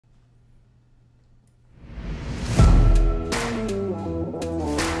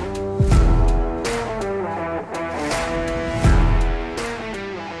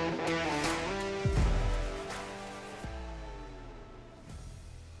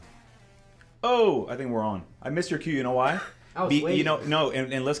Oh, I think we're on. I missed your cue. You know why? I was waiting. You know, no,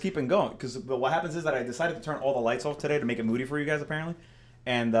 and let's keep it going. Because what happens is that I decided to turn all the lights off today to make it moody for you guys, apparently.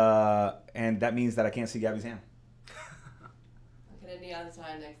 And that means that I can't see Gabby's hand. I'm gonna neon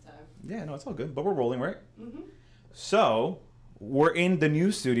sign next time. Yeah, no, it's all good. But we're rolling, right? Mm-hmm. So, we're in the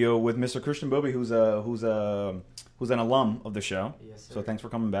news studio with Mr. Christian Bobe, who's an alum of the show. Yes, sir. So thanks for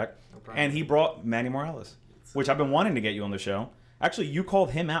coming back. No problem. And he brought Manny Morales, which I've been wanting to get you on the show. Actually, you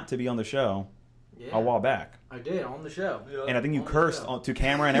called him out to be on the show a while back. I did, on the show. Yeah. And I think you cursed to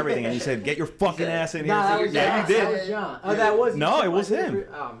camera and everything, and you said, "Get your fucking ass in here." Nah, that was Yeah, John. you did. That was John. Oh, that was No, it was him.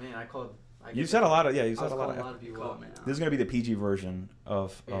 Oh man, I called. You said a lot of you I said was a lot calling of. a lot of people out, man. This is gonna be the PG version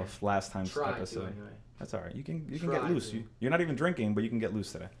of Yeah. last time's Try episode. to anyway. That's all right. You can Try get loose. to. You're not even drinking, but you can get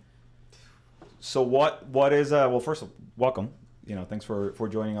loose today. So what is well, first of all, welcome. You know, thanks for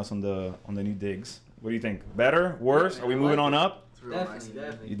joining us on the new digs. What do you think? Better? Worse? Yeah, Are we I moving like on it. up? It's real nice.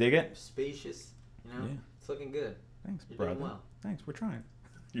 Definitely. You dig it? Spacious. You know, Yeah. it's looking good. Thanks, You're brother. doing well. Thanks. We're trying.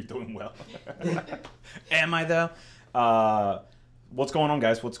 You're doing well. Am I though? What's going on,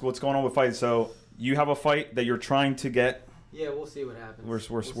 guys? What's going on with fights? So you have a fight that you're trying to get, Yeah, we'll see what happens.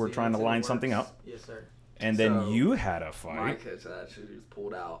 We're see. trying to It's in line the something works. up. Yes, sir. and then So, you had a My fight. catch actually just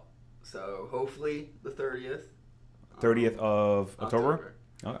pulled out. So hopefully the 30th. 30th of October?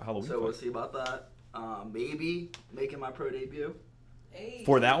 Oh, Halloween So fight. we'll see about that. Maybe making my pro debut. Hey.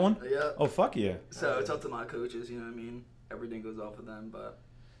 For that one? Yeah. Oh, fuck yeah. So it's up to my coaches, you know what I mean? Everything goes off of them, but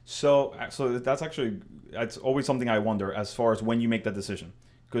So that's actually, that's always something I wonder as far as when you make that decision.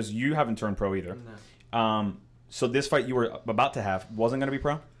 Because you haven't turned pro either. No. So this fight you were about to have wasn't going to be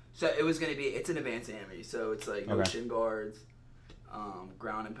pro? so it was gonna be. It's an advanced AMI, so it's like no Okay. shin guards,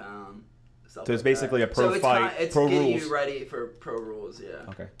 ground and pound. Stuff So it's like basically that. a pro so it's fight, it's pro getting rules. you ready for pro rules, yeah.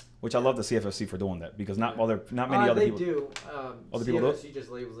 Okay. Which I love the CFFC for doing that because not many other they people. do. Other people do it? CFFC just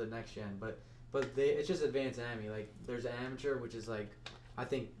labels it next gen, but it's just advanced AMI. Like there's an amateur, which is like I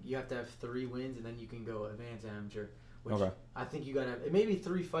think you have to have 3 wins and then you can go advanced amateur. Which Okay. I think you gotta have it may be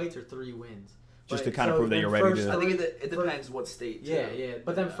 3 fights or 3 wins. Just But- to kind of so prove that then you're ready first to. I think three- it depends what state. Too. Yeah.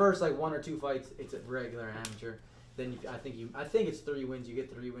 But then first like 1 or 2 fights, it's a regular amateur. Then I think it's 3 wins. You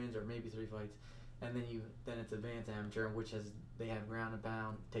get 3 wins or maybe 3 fights, and then it's advanced amateur, which they have ground and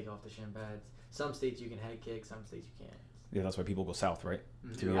pound, take off the shin pads. Some states you can head kick, some states you can't. Yeah, that's why people go south, right?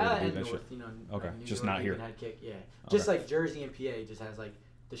 Mm-hmm. To be able to do And that north, shit. you know. Okay, like New just York, not you here. can head kick, yeah. Just Okay. like Jersey and PA just has like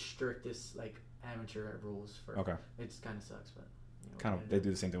the strictest like amateur rules for. Okay. It kind of sucks, but. You know, Kind what of, are you they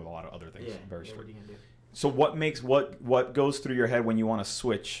do the same thing with a lot of other things. Yeah. Very yeah, strict. what are you gonna do? So what goes through your head when you want to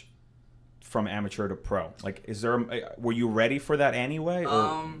switch from amateur to pro? Like, were you ready for that anyway,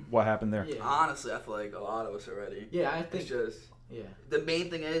 or what happened there? Yeah. Honestly, I feel like a lot of us are ready. Yeah, I think. It's just Yeah. the main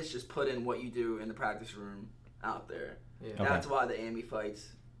thing is just put in what you do in the practice room out there. Yeah. Okay. That's why the AMI fights,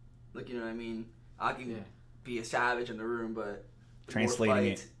 like you know what I mean. I can Yeah. be a savage in the room, but the more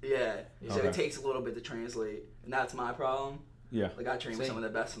Translating fights, yeah. So Okay. it takes a little bit to translate, and that's my problem. Yeah. Like I train with Same. some of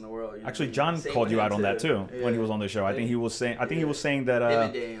the best in the world. You know Actually, what I John mean? Same called with you him out on that too when he was on the show. I think he was saying. He was saying that. Him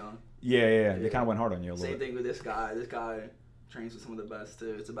and Daniel. Yeah. They kind of went hard on you a little Same bit. thing with this guy. This guy trains with some of the best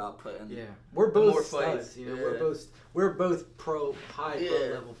too. It's about putting. Yeah, we're the more both fights, studs. You know, yeah. we're both high pro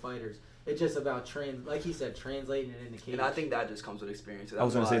Yeah. level fighters. It's just about like he said, translating it in the cage. And I think that just comes with experience. I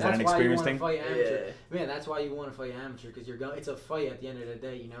was gonna say, is that that's an why you experience want to thing? fight amateur. Yeah. Man, that's why you want to fight amateur because you're going. It's a fight at the end of the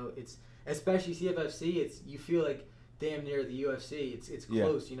day. You know, it's especially CFFC. You feel like damn near the UFC. It's Yeah.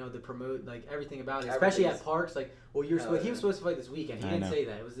 close. You know, to promote like everything about it, especially at Everything's- parks. Like, well, he was supposed to fight this weekend. He I didn't know. say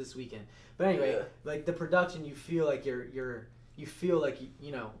that. It was this weekend. But anyway, Yeah. like the production, you feel like you feel like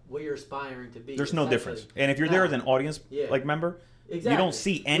you know what you're aspiring to be. There's no essentially. difference. And if you're there as an audience Yeah. member, Exactly. you don't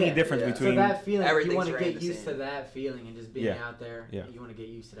see any Yeah. difference Yeah. between. So that feeling, you Everything's want to rated get the used to same. that feeling and just being Yeah. out there. Yeah. You want to get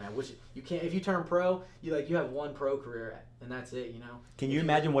used to that, which you can't. If you turn pro, you have one pro career and that's it. You know. Can If you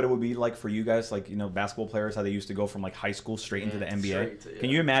imagine what it would be like for you guys, like basketball players, how they used to go from like high school straight into the Yeah, NBA? straight to- Can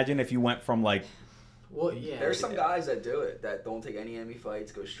yeah. you imagine if you went from like Well, yeah. There's some guys that do it that don't take any AMI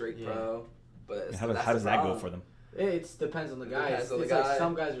fights, go straight Yeah. pro. But how that's does the that go problem. for them? It depends on the It guy. depends It's on the like guy.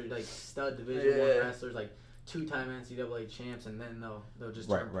 some guys are like stud Division Yeah. One wrestlers, like 2-time NCAA champs, and then they'll just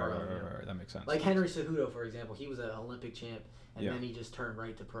turn pro. you know. That makes sense. Like Henry Cejudo, for example, he was an Olympic champ, and Yeah. then he just turned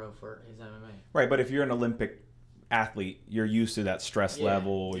right to pro for his MMA. Right, but if you're an Olympic athlete, you're used to that stress Yeah.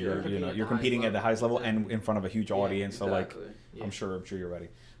 level. Yeah. You're Competing at you're the competing at the highest highest level level. and Exactly. in front of a huge Yeah, audience. So like, Exactly. Yeah. I'm sure you're ready.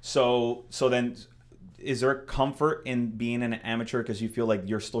 So then, is there comfort in being an amateur because you feel like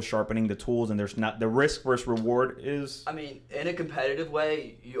you're still sharpening the tools and there's not the risk versus reward is? I mean, in a competitive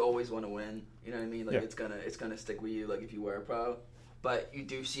way, you always want to win. You know what I mean? Like Yeah. it's gonna stick with you. Like if you were a pro, but you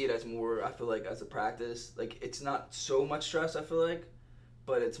do see it as more. I feel like as a practice, like it's not so much stress. I feel like,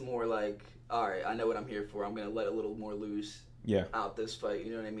 but it's more like, all right, I know what I'm here for. I'm gonna let a little more loose. Yeah. Out this fight,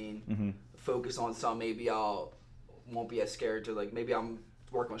 you know what I mean? Mm-hmm. Focus on some. Maybe won't be as scared to like. Maybe I'm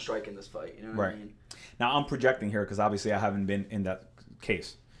working on striking this fight. You know what I mean? Now I'm projecting here because obviously I haven't been in that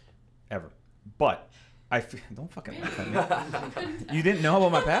case ever, but don't fucking laugh at me. You didn't know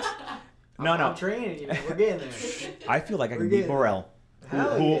about my past? No. I'm training you. We're getting there. I feel like I can beat Burrell.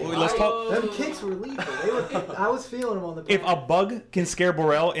 Let's talk. Them kicks were lethal. I was feeling them on the. If a bug can scare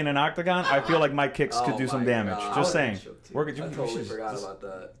Burrell in an octagon, I feel like my kicks could do some damage. God. Just saying. I totally forgot about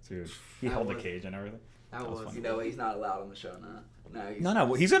that. Dude, he held the cage and everything. That was fun. You know, he's not allowed on the show now.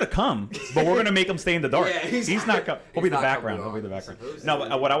 No, he's gonna come, but we're gonna make him stay in the dark. Yeah, he's not coming. He'll be the background. He'll be the background. No,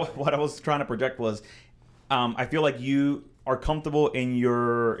 but what I was trying to project was, I feel like you are comfortable in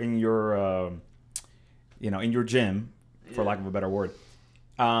your gym, for lack of a better word,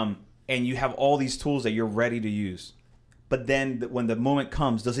 and you have all these tools that you're ready to use. But then when the moment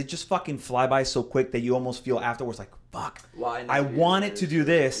comes, does it just fucking fly by so quick that you almost feel afterwards like, fuck, I wanted to do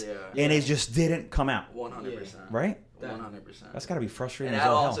this, and it just didn't come out. 100%. Right? 100%. That's got to be frustrating. And as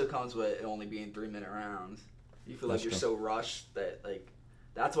that all also hell. comes with it only being 3-minute rounds. You feel like That's you're true. so rushed that, like,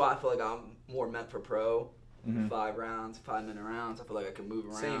 that's why I feel like I'm more meant for pro. 5 rounds, 5-minute rounds. I feel like I can move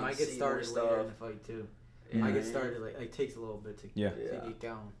around. Same. I get started later in the fight too. Yeah. I get started like it takes a little bit to get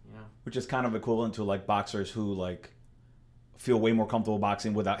going. You know. Which is kind of equivalent to like boxers who like feel way more comfortable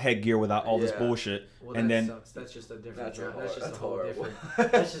boxing without headgear, without all this bullshit, Well, and then sucks. That's just a different. That's just a whole horrible.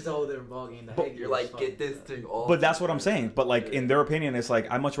 different. That's just a whole different ballgame. The headgear You're is like, fucking get this bad. thing off. But that's what I'm saying. But like in their opinion, it's like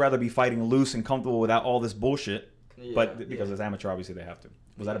I'd much rather be fighting loose and comfortable without all this bullshit. Yeah. But because it's amateur, obviously they have to.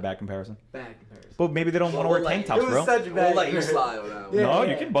 Was that a bad comparison? Bad comparison. But maybe they don't want to wear tank tops, It was bro. such a bad We'll let you comparison. slide on that one. Yeah. No,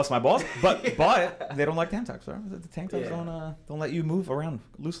 you can bust my balls, but they don't like tank tops, bro. The tank tops Yeah. don't let you move around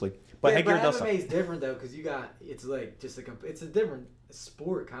loosely. But Yeah, headgear but does MMA is something. different though, because you got it's like just it's a different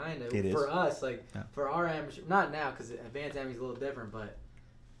sport kind of. It is. For us, like Yeah. for our amateur, not now because advanced MMA is a little different, but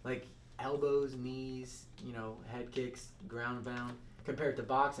like elbows, knees, head kicks, ground and pound. Compared to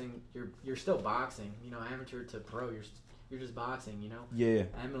boxing, you're still boxing. Amateur to pro, you're just boxing. Yeah.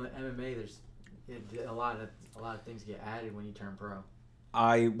 MMA, there's a lot of things get added when you turn pro.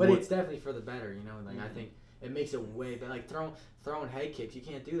 But It's definitely for the better. I think it makes it way better. Like throwing head kicks, you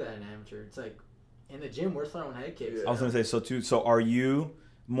can't do that in amateur. It's like in the gym we're throwing head kicks. I was gonna say so are you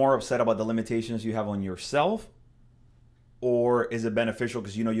more upset about the limitations you have on yourself, or is it beneficial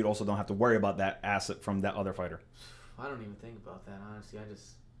because you also don't have to worry about that asset from that other fighter? I don't even think about that, honestly.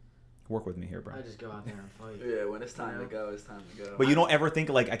 Work with me here, bro. I just go out there and fight. Yeah, when it's time to go, it's time to go. But you don't ever think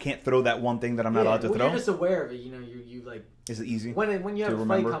like I can't throw that one thing that I'm not allowed to throw? You're just aware of it. You like. Is it easy? When you have to a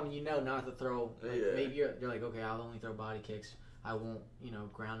remember? fight coming, not to throw. Like, Yeah. Maybe you're like, okay, I'll only throw body kicks. I won't,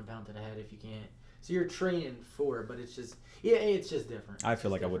 ground and pound to the head if you can't. So you're training for it, but it's just different. I feel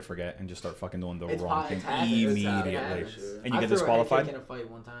like I would forget and just start fucking doing the It's wrong po- thing it's happened. immediately. It happens. And you I get threw disqualified? a head kick in a fight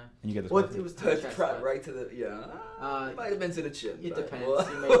one time. And you get Well, disqualified. it was to the chest, but right to the it might have been to the chin. it but depends. We'll,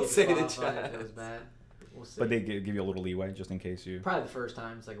 You may we'll get say the disqualified if it was chest. bad. We'll see. But they give you a little leeway just in case you. Probably the first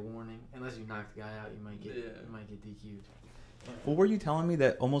time it's like a warning. Unless you knock the guy out, you might get DQ'd. Well, were you telling me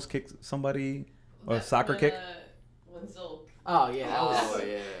that almost kicked somebody a That's soccer kick? When Zolk. Oh yeah,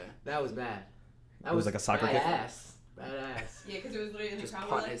 Yeah. that was bad. That It was like a soccer kick? badass. Yeah, because it was literally in the Just crowd.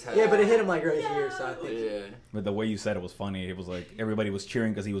 punt Like, his head. Yeah, but it hit him like right here, so I think. Yeah. But the way you said it was funny. It was like everybody was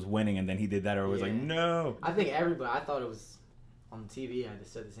cheering because he was winning, and then he did that. Or it was like, Yeah. no. I think everybody. I thought it was on TV. I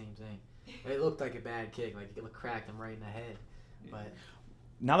just said the same thing. It looked like a bad kick, like it cracked him right in the head. But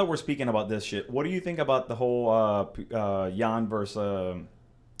Now that we're speaking about this shit, what do you think about the whole Jan versus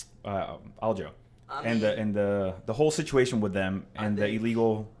Aljo and the whole situation with them and the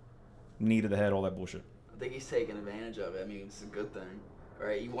illegal knee to the head, all that bullshit? I think he's taking advantage of it. I mean, it's a good thing,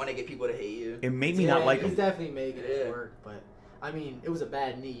 right? You want to get people to hate you. It made me not like he's him. definitely making it work. But I mean, it was a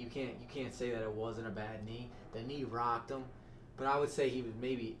bad knee. You can't say that it wasn't a bad knee. The knee rocked him. But I would say he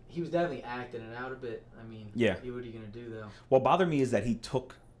was definitely acting it out a bit. I mean, Yeah. What are you gonna do though? What bothered me is that he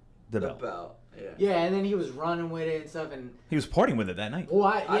took the belt. Yeah. Yeah, and then he was running with it and stuff. And He was partying with it that night. well,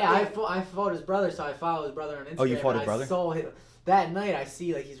 I think- fought his brother, so I followed his brother on Instagram. Oh, you fought and his brother? I saw him that night. I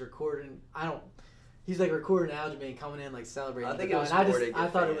see like he's recording. He's like recording Aljamain coming in like celebrating. I think the it was belt, and more to I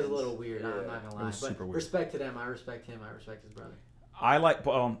get thought it was a fans. little weird. Yeah. I'm not gonna lie, was but super weird. respect to them. I respect him. I respect his brother. I like,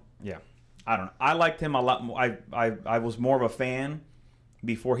 yeah, I don't know. I liked him a lot more. I was more of a fan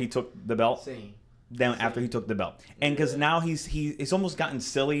before he took the belt Same. than after he took the belt. And because now he's almost gotten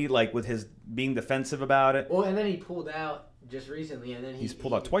silly, like with his being defensive about it. Well, and then he pulled out just recently, and then He's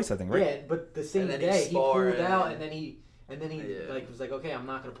pulled out twice, I think, right? Yeah, but the same And then day he he pulled sparred. out, and And then he like was like, okay, I'm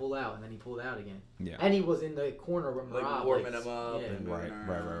not gonna pull out, and then he pulled out again. Yeah. And he was in the corner with like Rob, warming him up. Yeah. And Right.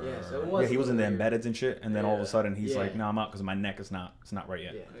 Yeah, so it Yeah, was he was in the weird. embeddeds and shit, and then all of a sudden he's Yeah. like, "No, I'm out because my neck is not right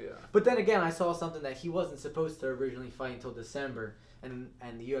yet." Yeah. But then again, I saw something that he wasn't supposed to originally fight until December, and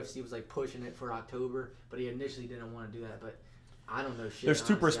the UFC was like pushing it for October, but he initially didn't want to do that. But I don't know shit. There's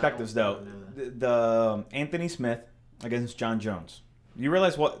two honestly. perspectives I though. don't know that. The Anthony Smith against John Jones. You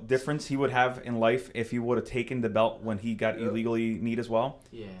realize what difference he would have in life if he would have taken the belt when he got illegally kneed as well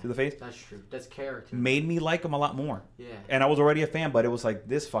to the face? That's true. That's character. Made me like him a lot more. Yeah. And I was already a fan, but it was like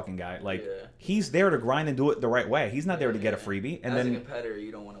this fucking guy. Like he's there to grind and do it the right way. He's not there to get a freebie. And as then a competitor, you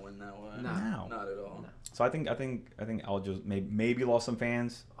don't want to win that way. No. Not at all. No. So I think I'll just maybe lost some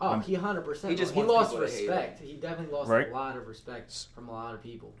fans. Oh, he 100%. He lost people to hate respect. He definitely lost Right. a lot of respect from a lot of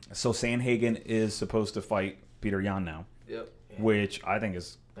people. So Sandhagen is supposed to fight Peter Yan now, Yep. Yeah. which I think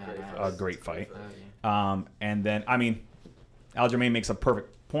is Badass. a great fight. Oh, yeah. And then, I mean, Aljamain makes a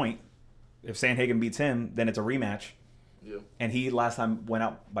perfect point. If Sandhagen beats him, then it's a rematch. Yeah. And he last time went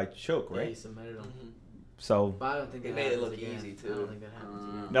out by choke, Yeah, he right? submitted him. So But I don't think It that made it happens look again. easy, I too. don't think that happens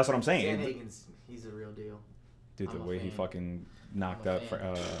again. that's what I'm saying. Sandhagen's, he's a real deal. Dude, the I'm a way he fan. fucking knocked I'm a out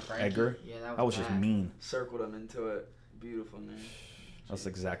fan. Frankie, Edgar, yeah, that was just bad. mean. Circled him into it. Beautiful, man. That's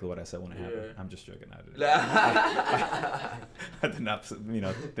exactly what I said when it happened. Yeah. I'm just joking. Yeah. I did not,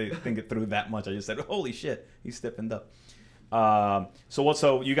 think it through that much. I just said, "Holy shit, he's stiffened up." So what?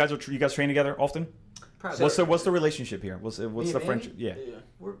 So you guys train together often? Probably. What's the relationship here? What's Me the and Manny? friendship? Yeah.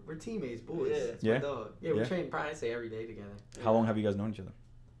 We're teammates, boys. Yeah. It's Yeah? my dog. Yeah, we Yeah? train probably say every day together. How long have you guys known each other?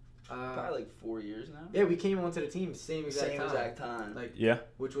 Probably like 4 years now. Yeah, we came onto the team same exact Same time. exact time. Like, Yeah.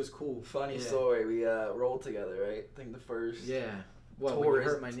 which was cool. Funny Yeah. story. We rolled together, right? I think the first. Yeah. What? Tore When you his-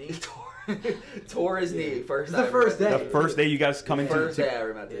 hurt my knee? Tore his knee. First. It's the I first remember. day. The first day you guys come into First the day team. I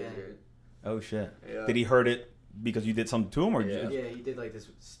ever met this Yeah. dude. Oh shit. Yeah. Did he hurt it because you did something to him, or Yeah. Yeah, he did like this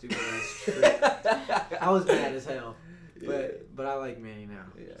stupid ass trick. I was mad as hell. But I like Manny now.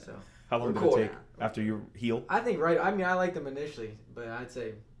 Yeah. So how long We're did cool it take now. after you healed? I think I mean I liked him initially, but I'd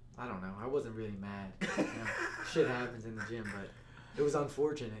say I don't know. I wasn't really mad. You know? Shit happens in the gym, but it was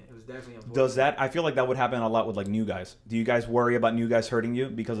unfortunate. It was definitely unfortunate. Does that? I feel like that would happen a lot with like new guys. Do you guys worry about new guys hurting you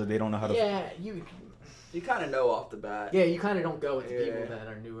because they don't know how to? Yeah, you kind of know off the bat. you kind of don't go with the Yeah. people that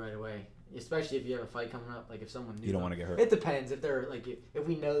are new right away. Especially if you have a fight coming up, like if someone new. You don't want to get hurt. It depends. If they're like, if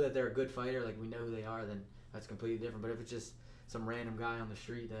we know that they're a good fighter, like we know who they are, then that's completely different. But if it's just some random guy on the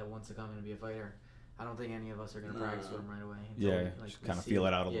street that wants to come in and be a fighter, I don't think any of us are gonna practice with him right away. until Yeah, we, just we kind of see feel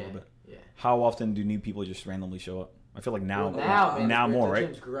it out a yeah, little bit. Yeah. How often do new people just randomly show up? I feel like now, Well, man, now the more, right?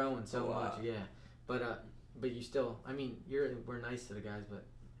 gym's growing so A lot. much, yeah. But you still, I mean, we're nice to the guys, but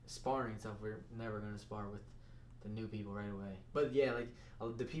sparring and stuff, we're never gonna spar with the new people right away. But yeah, like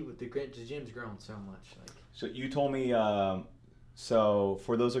the gym's grown so much, like. So you told me. So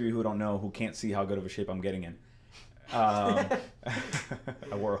for those of you who don't know, who can't see how good of a shape I'm getting in, I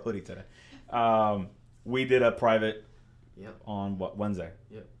wore a hoodie today. We did a private Yep. on Wednesday.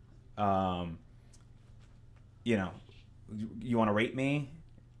 Yep. You want to rate me?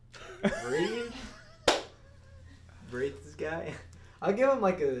 Rate this guy. I'll give him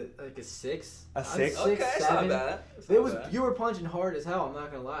like a 6. A 6? Okay, it's not 7. bad. It's It not was bad. you were punching hard as hell. I'm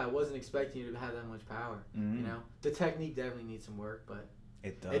not gonna lie. I wasn't expecting you to have that much power. Mhm. You know, the technique definitely needs some work, but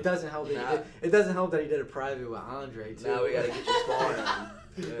It does. it doesn't help. Nah. It doesn't help that he did a private with Andre too. Now we gotta get you sparring.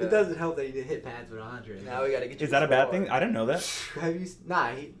 It doesn't help that he did hit pads with Andre. Now we gotta get you. Is that a bad sparring. thing? I didn't know that. Have you?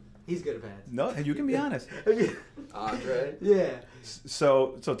 Nah, he's good at pads. No, you can be honest. Andre. Yeah.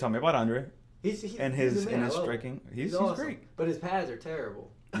 So tell me about Andre He's and he's his a man. I love him. striking. He's awesome. great. But his pads are terrible.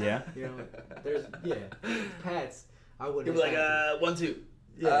 Yeah. You know, there's pads. I wouldn't. He'd be like, have 1, 2.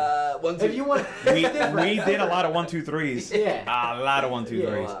 Yeah. 1, 2. If you want, we it's different. did a lot of 1, 2, 3s. Yeah. A lot of 1, 2, Yeah.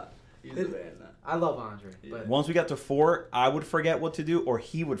 3s. He's the man now. I love Andre, but Once we got to 4, I would forget what to do, or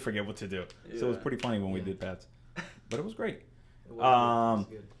he would forget what to do. So it was Yeah. pretty funny when we Yeah. did pads. But it was great. it was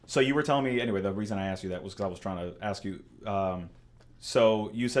good. So you were telling me, anyway, the reason I asked you that was because I was trying to ask you.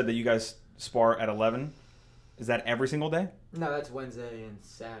 So you said that you guys spar at 11. Is that every single day? No, that's Wednesday and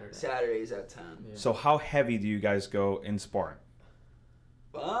Saturday. Saturdays at 10. Yeah. So how heavy do you guys go in sparring?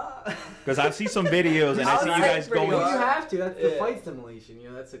 Because Because I see some videos and I see you guys Pretty going. Well, you hard. have to. That's the Yeah. fight simulation. You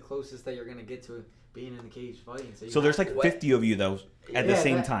know, that's the closest that you're gonna get to being in the cage fighting. So, you So there's have like to. 50 of you though at the Yeah,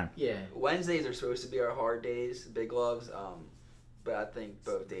 same that- time. Yeah. Wednesdays are supposed to be our hard days, big gloves. But I think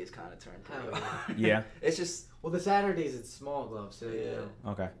both days kind of turn pretty Hell hard. Yeah. It's just Well, the Saturdays it's small gloves, so you Yeah.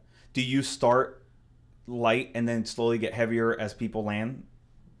 know. Okay. Do you start light and then slowly get heavier as people land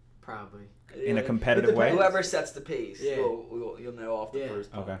Probably. in a yeah, competitive It way? depends. whoever sets the pace, Yeah. you'll know off the Yeah.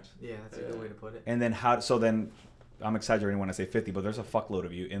 first punch. Okay. Yeah, that's a good way to put it. And then how? So then, I'm exaggerating when I say 50, but there's a fuckload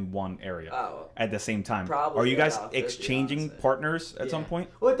of you in one area at the same time. Probably Are you guys about 50, exchanging honestly. partners at some point?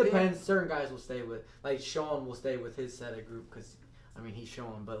 Well, it depends. Certain guys will stay with, like Sean will stay with his set of group because, I mean, he's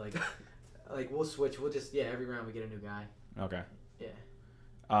Sean, but like we'll switch. We'll just every round we get a new guy. Okay.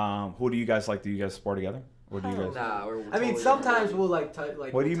 Yeah. Who do you guys like? Do you guys spar together? Or do you guys? Nah, we're I mean, totally sometimes different. we'll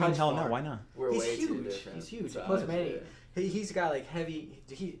like. What do you mean? touch Hell no. spar. Why not? We're He's way too huge. different. He's huge. size, Plus Manny, yeah. he's got like heavy.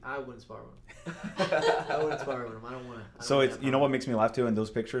 I wouldn't spar with him. I wouldn't spar with him. I don't want to. So it's what makes me laugh too in those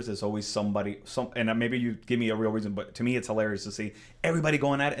pictures is always somebody and maybe you give me a real reason, but to me it's hilarious to see everybody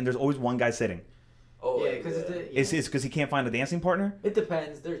going at it and there's always one guy sitting. Oh Yeah, because It's because he can't find a dancing partner. it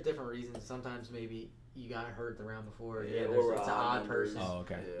depends. There's different reasons. Sometimes maybe you got hurt the round before. Yeah, It's or an odd odd numbers. person. Oh,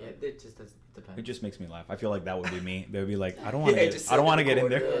 okay. Yeah, it just doesn't depend. It just makes me laugh. I feel like that would be me. They would be like, I don't want to. Yeah, just sit I don't in want to the get in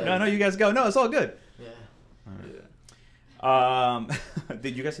corner, there. yeah. No, you guys go. No, it's all good. Yeah.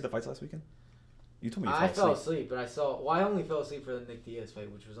 Did you guys see the fights last weekend? You told me you I fell fell asleep. asleep, but I saw. Well, I only fell asleep for the Nick Diaz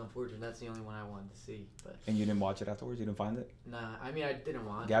fight, which was unfortunate. That's the only one I wanted to see. But And you didn't watch it afterwards. You didn't find it. nah, I mean I didn't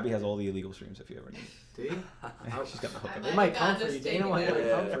watch. Gabby it. has all the illegal streams if you ever need. Do you? She's got the I hookup. It might come God, for this you. Dana might taking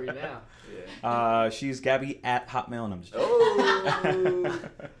come it. for you now. Yeah. She's Gabby at Hotmail, and I'm just.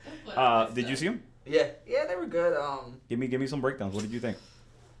 Oh. Did you see him? Yeah, they were good. Give me some breakdowns. What did you think?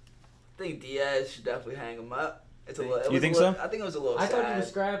 I think Diaz should definitely hang him up. It's a little. You think so? I think it was a little. I thought he sad. was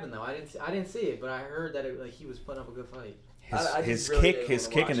scrapping though. I didn't see it, but I heard that he was putting up a good fight. His really kick didn't his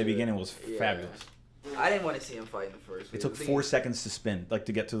wanna kick in watch the it. beginning was Yeah. fabulous. I didn't want to see him fight in the first. It took 4 seconds to spin, like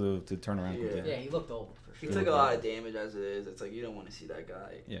to get to turn around. Yeah. quickly. Yeah, he looked old for He sure. took a lot of damage as it is. It's like you don't want to see that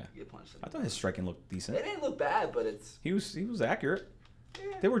guy get punched. I thought his striking looked decent. It didn't look bad, but it's. He was accurate.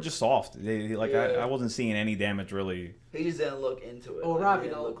 Yeah. They were just soft. Yeah. I wasn't seeing any damage really. He just didn't look into it. Oh, Like, Robbie he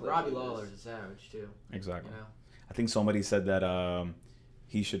didn't look like Robbie he was- Lawler's a savage too. Exactly. You know. I think somebody said that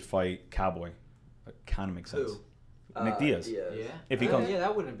he should fight Cowboy. It kind of makes sense. Who? Nick Diaz. Yeah. If he comes- Yeah,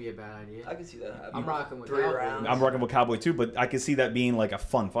 that wouldn't be a bad idea. I can see that happening. I'm rocking with 3 Cowboy. rounds. I'm rocking with Cowboy too, but I could see that being like a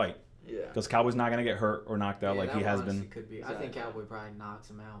fun fight Yeah. because Cowboy's not gonna get hurt or knocked out Yeah, like he that has honestly been. Could be. I Exactly. think Cowboy probably knocks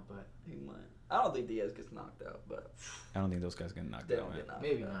him out, but He might. I don't think Diaz gets knocked out, but I don't think those guys get knocked they out. don't Man. get knocked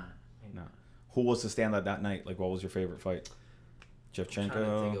maybe out. not. Maybe No. Who was the standout that night? Like, what was your favorite fight? I'm trying to think of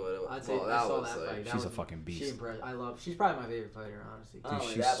Shevchenko. what it was. I'd say Well, I saw was that like- fight. That She's a was- fucking She beast. impressed. She's probably my favorite fighter, honestly. Not Dude,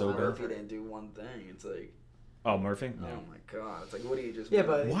 only she's that, so but good. Murphy didn't do one thing. It's like, Oh, Murphy. oh my god, it's like, what do you just? Yeah,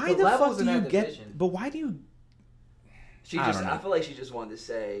 but Why the levels fuck in do you that get? division. But why do you? She I just, don't know. I feel like she just wanted to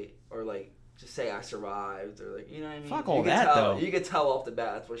say, or like, just say I survived, or like, you know what I mean? Fuck You all could that, tell, though. You could tell off the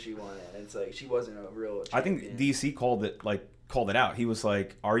bat that's what she wanted. And it's like she wasn't a real. I think champion. DC called it out. He was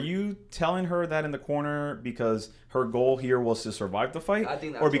like, "Are you telling her that in the corner because her goal here was to survive the fight, I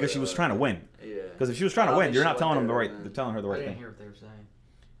think that's or because what she it was was. trying to win? Yeah. Because if she was trying I to don't win, think you're she not telling went them the there right. then. They're telling her the I right didn't thing. hear what they were saying.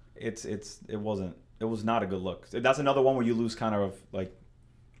 It was not a good look. That's another one where you lose kind of like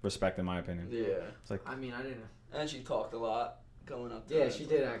respect, in my opinion. Yeah. It's like I mean, I didn't. And she talked a lot going up. To Yeah, it. she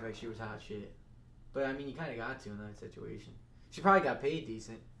did act like she was hot shit. But I mean, you kind of got to in that situation. She probably got paid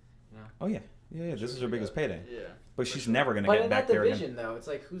decent. oh yeah. This is her biggest payday. Yeah. But she's never gonna But get in back that there again. division, though, it's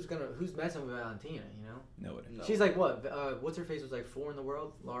like who's messing with Valentina? You know, Nobody. No. she's like what? What's her face was like 4 in the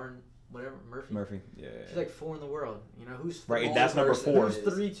world? Lauren, whatever, Murphy. Murphy. Yeah. She's like 4 in the world. You know who's Right, three- that's number person 4.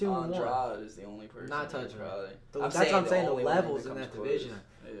 Who's 3, 2, and 1? Andrade is the only person. Not touching her. probably. That's what I'm saying. The only one levels that in that comes division. close.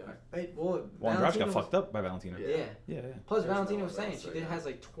 Yeah. Right, Well, Andrade Valentina got was- fucked up by Valentina. Yeah. Yeah. Yeah. Plus, There's Valentina no was saying else she like that. has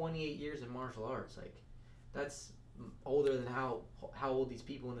like 28 years in martial arts. Like, that's older than how old these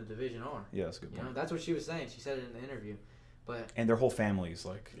people in the division are. Yeah, that's a good You know, point. that's what she was saying. She said it in the interview. But And their whole family's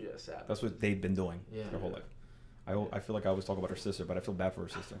like, Yeah, sad. that's what they've been doing Yeah. their whole life. I feel like I always talk about her sister, but I feel bad for her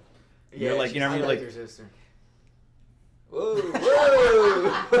sister. Yeah, You're like, you know what I mean? like Like, your sister. Whoa,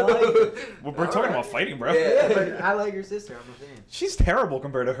 whoa. we're talking about fighting, bro. Yeah, but I like your sister. I'm a fan. She's terrible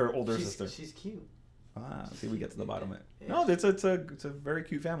compared to her older sister. She's cute. Ah, see, we get to the bottom of it. Yeah. No, it's a very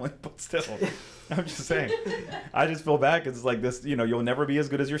cute family, but still, I'm just saying. I just feel bad because it's like this, you'll never be as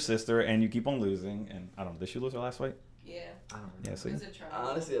good as your sister, and you keep on losing. And I don't know, did she lose her last fight? Yeah. I don't know. Yeah, It see, was a trial.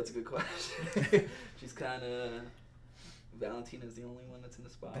 Honestly, that's a good question. She's kind of. Valentina's the only one that's in the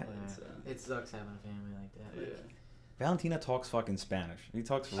spotlight. Yeah. So. It sucks having a family like that. Yeah. Valentina talks fucking Spanish. He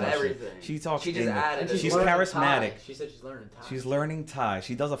talks Russian. Everything. She talks She just English. added And it. She's learning charismatic. Thai. She said she's learning Thai. She's learning Thai.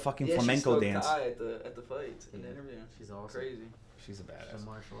 She does a fucking Yeah, she flamenco spoke dance. Thai at the fights in the Yeah. interview. She's awesome. Crazy. She's a She's badass. a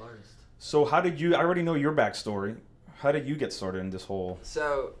martial artist. So how did you? I already know your backstory. How did you get started in this whole?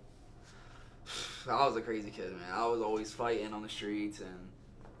 So, I was a crazy kid, man. I was always fighting on the streets, and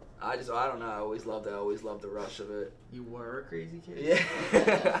I don't know. I always loved it. I always loved the rush of it. You were a crazy kid?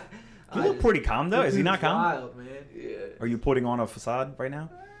 Yeah. You look pretty calm though. Is he not calm? Wild, man. Yeah. Are you putting on a facade right now?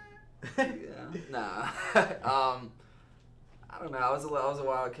 Nah. I don't know. I was a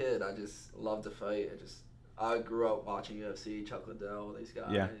wild kid. I just loved to fight. I grew up watching UFC, Chuck Liddell, all these guys,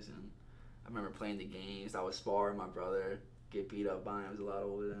 and I remember playing the games. I would spar with my brother, get beat up by him. He was a lot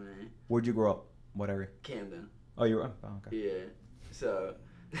older than me. Where'd you grow up? What area? Camden. Oh, you were. Oh, okay. Yeah. So,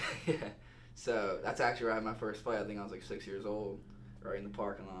 yeah. So that's actually where I had my first fight. I think I was like 6 years old, right in the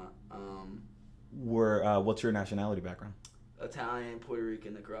parking lot. What's your nationality background? Italian, Puerto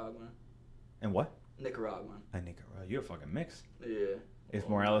Rican, Nicaraguan. And what? Nicaraguan. Nicaragua. You're a fucking mix. Yeah. If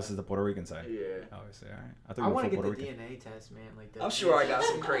Morales is the Puerto Rican side. Yeah. Obviously, all right. I want to get Puerto the Rican. DNA test, man. Like I'm sure I got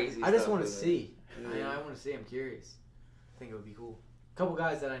some crazy I just stuff want to with it. see. Yeah. I want to see. I'm curious. I think it would be cool. A couple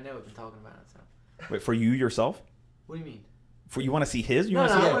guys that I know have been talking about it. So. Wait, for you yourself? What do you mean? You want to see his? You No,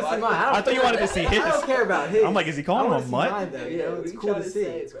 want I to see want his? to see mine. I thought you wanted to see his. I don't care about his. I'm like, is he calling him a mutt? Mine, though. Yeah, It's we cool try to to see.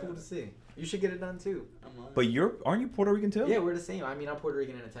 say it, It's bro. cool to see. You should get it done too. But aren't you Puerto Rican too? Yeah, we're the same. I mean, I'm Puerto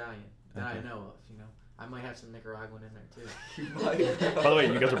Rican and Italian that I Okay. know of. You know, I might have some Nicaraguan in there too. You might. By the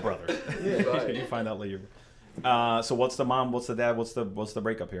way, you guys are brothers. Yeah. Right. You find out later. So what's the mom? What's the dad? What's the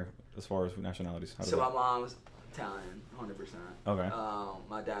breakup here as far as nationalities? How does So that- my mom's Italian, 100%. Okay.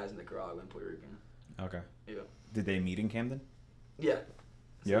 My dad's Nicaraguan, Puerto Rican. Okay. Yeah. Did they meet in Camden? Yeah.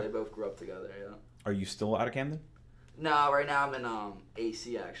 So Yeah? they both grew up together, yeah. Are you still out of Camden? No, right now I'm in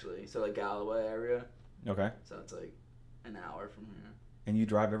AC actually, so like Galloway area. Okay. So it's like an hour from here. And you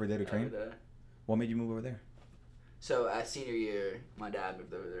drive every day to train? Every day. What made you move over there? So at senior year, my dad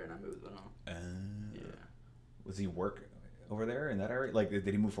moved over there and I moved with him. Yeah. Was he work over there in that area? Like, did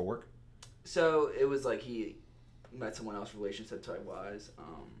he move for work? So it was like he met someone else relationship type wise,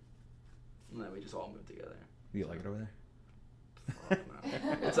 and then we just all moved together. Do you like it over there?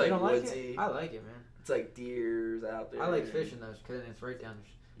 It's You like don't like woodsy. it? I like it, man. It's like deers out there. I like fishing though, because it's right down.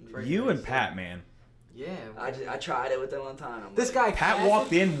 It's right You there, and so- Pat, man. Yeah. I tried it with them one time. I'm This like, guy. Pat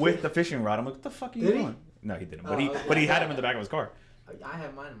walked in with the fishing rod. I'm like, what the fuck are you Did he? doing? No, he didn't. Oh, But he okay. but he had him in the back of his car. I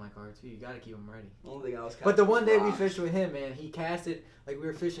have mine in my car too. You got to keep them ready. Only thing I was But the one day we rocks. fished with him, man, he cast it like we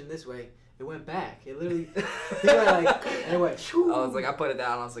were fishing this way. It went back. It literally, he went like, and it went. Shoo. I was like, I put it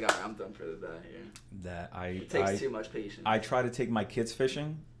down. I was like, all right, I'm done for the day here. That It takes too much patience. I try to take my kids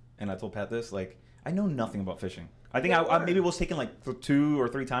fishing, and I told Pat this. Like, I know nothing about fishing. I think Yeah, I word. maybe was taken like 2 or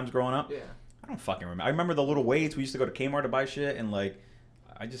 3 times growing up. Yeah. I don't fucking remember. I remember the little weights. We used to go to Kmart to buy shit, and like,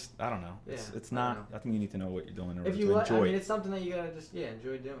 I don't know. It's Yeah, it's I not. don't know. I think you need to know what you're doing in order If you to like, enjoy I mean, it. it's something that you gotta just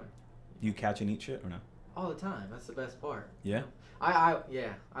enjoy doing Do you catch and eat shit or no? all the time. That's the best part. Yeah. I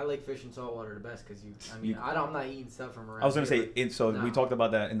like fishing saltwater the best because I'm not eating stuff from around. I was gonna here, say, so No. we talked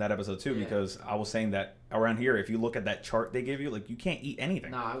about that in that episode too, Yeah. because I was saying that around here, if you look at that chart they give you, like you can't eat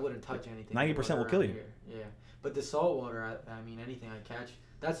anything. No, I wouldn't touch anything. 90% will kill around you. Here. Yeah, but the saltwater, I mean, anything I catch,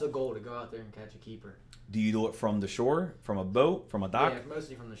 that's the goal, to go out there and catch a keeper. Do you do it from the shore, from a boat, from a dock? Yeah,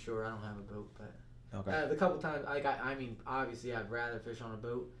 mostly from the shore. I don't have a boat, but Okay. the couple times, I mean, obviously, I'd rather fish on a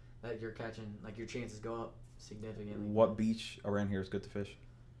boat that you're catching. Like your chances go up significantly. What beach around here is good to fish?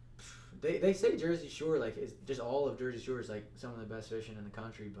 They say Jersey Shore, like it's just all of Jersey Shore is like some of the best fishing in the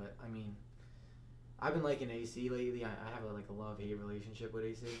country. But I mean, I've been liking AC lately. I have a love-hate relationship with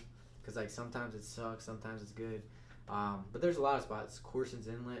AC because like sometimes it sucks, sometimes it's good. But there's a lot of spots. Corson's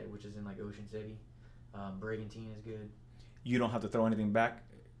Inlet, which is in like Ocean City. Brigantine is good. You don't have to throw anything back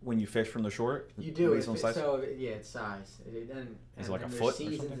when you fish from the shore. You do. Based on size? So yeah, it's size. And it like a there's foot or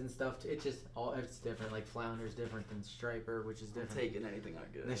seasons something? and stuff. It's just it's different. Like flounder's different than striper, which is I'm different. taking anything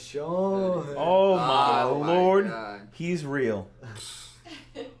I get. Nah-Shon. Oh my lord, God. he's real.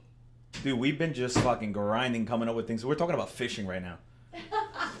 Dude, we've been just fucking grinding, coming up with things. We're talking about fishing right now.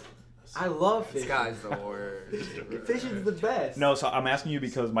 I love This fishing. guy's the worst. Fishing's the best. No, so I'm asking you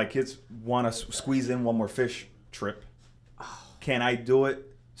because my kids want to squeeze in one more fish trip. Can I do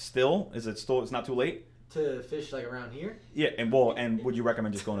it still? Is it still? It's not too late. To fish like around here? Yeah, and would you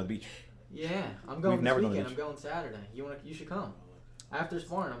recommend just going to the beach? Yeah, I'm going We've never this done the weekend. I'm going Saturday. You should come. After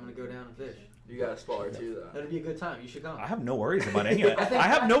sparring, I'm gonna go down and fish. You got a spar too, though. That'll be a good time. You should come. I have no worries about any of that. I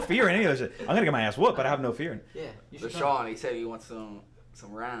have no fear in any of this shit. I'm gonna get my ass whooped, but I have no fear. Yeah, you should come. Sean, he said he wants some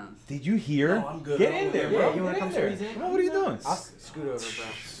rounds. Did you hear? No, I'm good. Get I'm in there, good. bro. Yeah, you wanna Get come in there. squeeze in? Come on, what are you doing? I'll scoot over,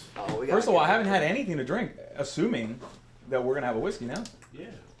 bro. Oh, we First of all, I haven't had anything to drink, assuming that we're gonna have a whiskey now. Yeah.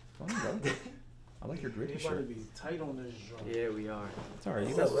 Come on, bro. I like your gritty You about to shirt. be tight on this joint. Yeah, we are. It's alright.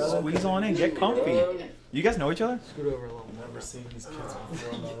 You What's guys up, brother? squeeze on in, get comfy. You guys know each other? Scoot over a little more. Never seen these kids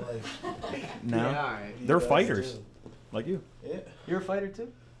before in my life. No. Yeah, all right. They're You guys fighters, do. like you. Yeah. You're a fighter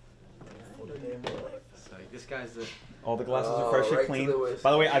too? For the damn life. So this guy's the. All the glasses Oh, are fresh and right to clean. the whiskey.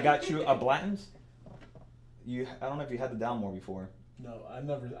 By the way, I got you a Blanton's. I don't know if you had the Dalmore before. No, I've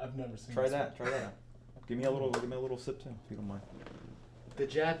never seen Try this that. Try that. Give me a little sip too, if you don't mind. The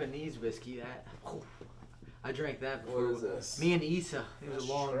Japanese whiskey, that I drank that before. What is this? Me and Issa. It was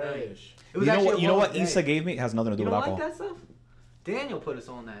a long night. Trash. It was You know actually what? a You know long what day. Issa gave me? It has nothing to do You with don't alcohol. like that stuff? Daniel put us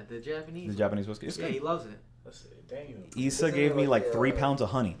on that. The Japanese. The Japanese whiskey. It's Yeah, good. he loves it. Let's see. Damn. Issa Isn't gave it me like like a- 3 pounds of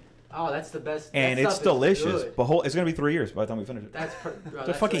honey, Oh, that's the best. and that it's stuff is delicious. good. But it's gonna be 3 years by the time we finish it. That's bro, The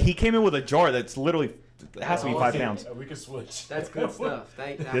that's fucking like- he came in with a jar that's literally it has to be Oh, 5 okay. pounds. We can switch. That's good stuff.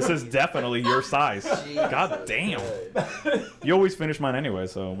 This is definitely your size. God damn. You always finish mine anyway,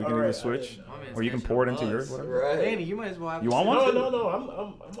 so we can either Alright, switch, My man's or you can finishing pour it into buzz. yours. Whatever. Right. Manny, you might as well have. You a want sip. one?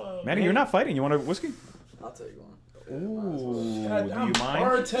 No. I'm Manny, you're not fighting. You want a whiskey? I'll take one. Ooh, God, do I'm you mind?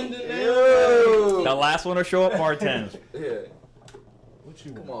 bartending now. Ew. The last one to show up, bartends. Yeah. What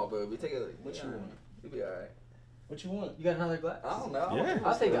you Come want? on, Bobe. Take it. What you want? You'll be alright. What you want? You got another glass? I don't know. Yeah.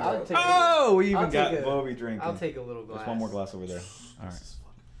 I'll take it. I'll take it. Oh, we even I'll got take a- Bobe drinking. I'll take a little glass. There's one more glass over there. All right.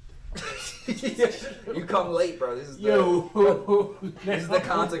 You come late, bro. This is Yo. this is the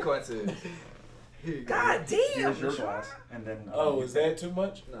consequences. God damn. Here's your glass, and then. Oh, is that too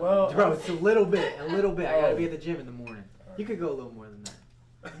much? No. Well, Bro, it's a little bit. I gotta Oh. be at the gym in the morning. You could go a little more than that.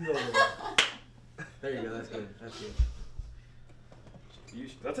 You can go a little more. There you go. That's good. That's good.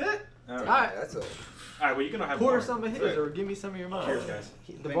 That's it. All right. Alright. That's a. All right. Well, you can have Pour more. some of his, or give me some of your mine. Cheers, guys.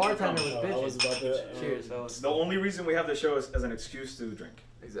 The bartender was I was bitching. about to. Cheers, fellas. The only reason we have the show is as an excuse to drink.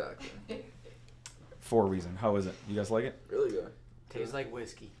 Exactly. For a reason. How is it? You guys like it? Really good. Tastes like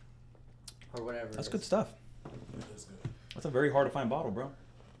whiskey. Or whatever. That's it good is. stuff. That's good. That's a very hard to find bottle, bro.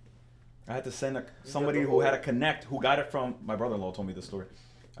 I had to send somebody who had a connect who got it from my brother-in-law told me this story.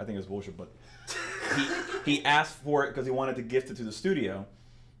 I think it's bullshit, but he asked for it because he wanted to gift it to the studio,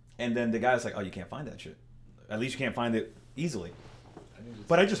 and then the guy's like, "Oh, you can't find that shit. At least you can't find it easily."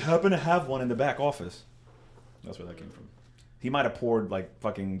 But I just happen to have one in the back office. That's where that came from. He might have poured like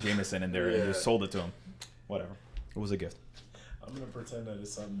fucking Jameson in there and just sold it to him. Whatever. It was a gift. I'm gonna pretend that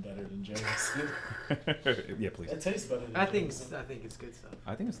it's something better than Jameson. Yeah, please. It tastes better than I think Jameson. it's good stuff.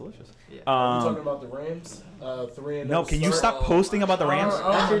 I think it's delicious. Yeah. You talking about the Rams? 3-0. No, can you stop posting about the Rams?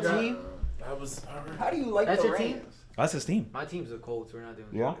 That's your my God. team? That was. How do you like That's the your team? Rams? That's his team. My team's the Colts. We're not doing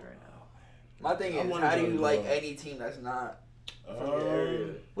Yeah? good right now. My thing I is, wanna how do go you to like the- any team that's not from your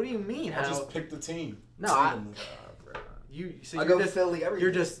area? What do you mean? I How? just picked the team. No, I- Bro. You. So I you're go just. Philly every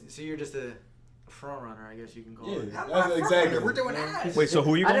You're year. just a front runner, I guess you can call Yeah. it. I'm That's not front exactly- runner. We're doing ads. Wait, so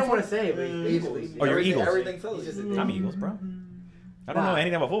who are you I going didn't for? want to say it, but Eagles. Eagles. Oh, you're Everything- Eagles. Everything Philly. He's just a I'm dick. Eagles, bro. I don't know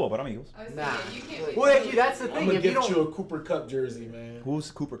anything about football, but I'm Eagles. I was Nah. thinking, you can't wait Well, till if you, that's the I'm thing. gonna If you gift don't, you a Cooper Cup jersey, man. Who's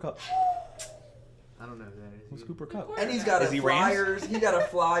Cooper Cup? I don't know who that is. Who's either. Cooper Cup? And he's got Is a he Rams? Flyers. He got a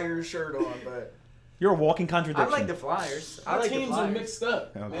Flyers shirt on, but You're a walking I contradiction. like the Flyers. I My like the teams are Flyers. mixed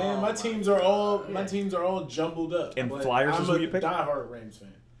up, Okay. man. My teams are all jumbled up. And but Flyers I'm is who a you pick? diehard Rams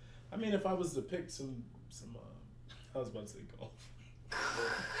fan. I mean, if I was to pick some I was about to say golf.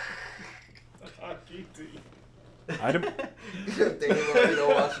 A hockey team. I didn't, they want me to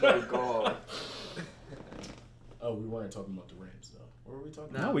watch no golf. Oh, we weren't talking about the Rams though. What were we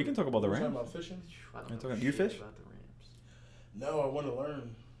talking No. about? no, we can talk about the We were Rams. talking about fishing? I don't You're know talking- you shit fish? about the Rams. No, I want to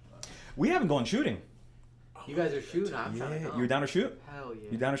learn. We haven't gone shooting. You guys are shooting. I'm trying to Yeah, go. you down to shoot? Hell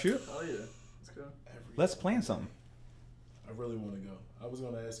yeah. You down to shoot? Oh yeah, let's go. Let's plan something. I really want to go. I was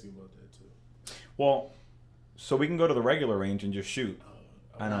going to ask you about that too. Well, so we can go to the regular range and just shoot.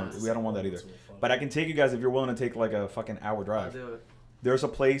 I know, want to we don't want that go either. to a fun- But I can take you guys if you're willing to take like a fucking hour I'll drive. do it. There's a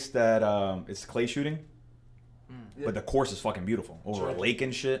place that it's clay shooting, Mm. but the course is fucking beautiful over a lake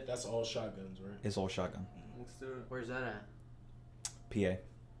and shit. That's all shotguns, right? It's all shotgun. Let's do it. Where's that at? PA.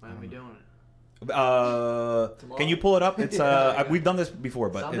 When are we doing it? Can you pull it up? It's we've done this before,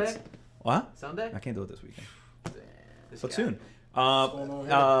 but Sunday? it's what? Sunday? I can't do it this weekend, This but guy. soon. What's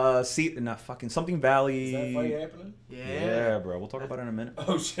going on See, not fucking something Is Valley. that fight happening? Yeah. Yeah, bro. We'll talk about it in a minute.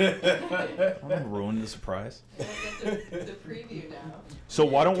 Oh shit! I'm gonna ruin the surprise. We'll get the preview now. So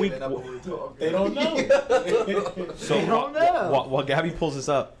why don't we? Giving up what we're talking. They don't know. So They don't know. while Gabby pulls this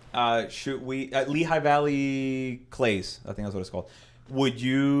up, should we at Lehigh Valley Clays? I think that's what it's called.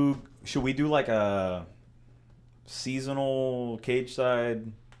 Should we do like a seasonal cage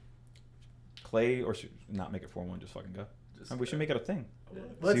side clay, or should we not make it 4-1? Just fucking go. Just We should make it a thing.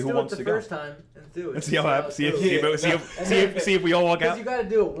 Let's See who do it wants the to go. first time and do it. Let's see how happens. See if Yeah. see if we all walk Because out. you got to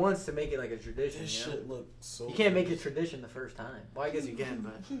do it once to make it like a tradition. This You know? shit looks so. You can't make it tradition the first time. Well, I guess you can,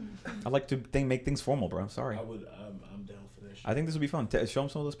 but I like to make things formal, bro. Sorry. I would. I'm down for that shit. I think this would be fun. Show them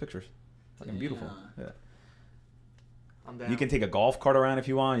some of those pictures. Fucking beautiful. Yeah. I'm down. You can take a golf cart around if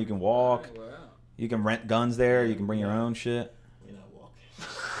you want. You can walk. Wow. You can rent guns there. You can bring your own shit. We're not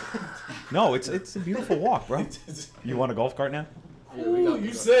walking. No, it's a beautiful walk, bro. You want a golf cart now? Yeah, we Ooh, got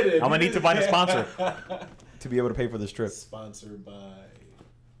you the- said it. I'm gonna need to find a sponsor to be able to pay for this trip. Sponsored by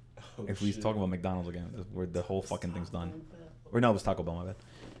if we talk about McDonald's again, where the whole fucking thing's done. Or no, it was Taco Bell, my bad.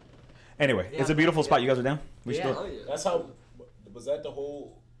 Anyway, Yeah, it's a beautiful spot. You guys are down? We should Yeah. do it. Oh, yeah. That's how. Was that the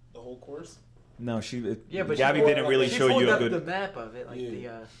whole course? No, but Gabby she didn't really she show pulled you a up good. the map of it, like the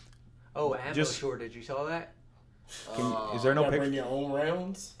ammo Just- shortage. You saw that? Is there no You gotta picture? bring your own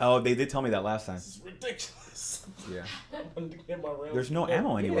rounds. Oh, they did tell me that last time. This is ridiculous. Yeah. I wanted to get my rounds. There's no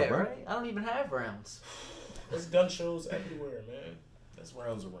ammo anywhere, Yeah, bro. right. I don't even have rounds. There's gun shows everywhere, man. There's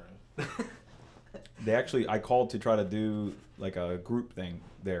rounds around. They actually, I called to try to do like a group thing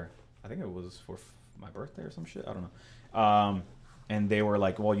there. I think it was for my birthday or some shit. I don't know. And they were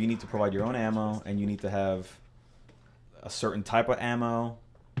like, well, you need to provide your own ammo and you need to have a certain type of ammo.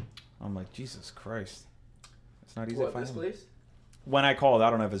 I'm like, Jesus Christ. It's not easy to What, find this ammo. place? When I called, I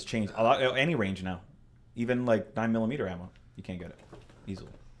don't know if it's changed. Any range now. Even like 9mm ammo. You can't get it easily.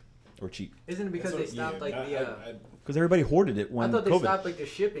 Or cheap. Isn't it because they stopped like the? Because everybody hoarded it when I thought they COVID. stopped like the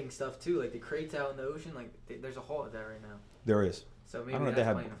shipping stuff too, like the crates out in the ocean. Like there's a halt at that right now. There is. So maybe I don't know if that's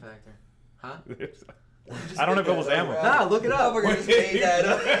they playing a factor. Huh? I don't know if it was ammo. Nah, look it up. We're gonna just made that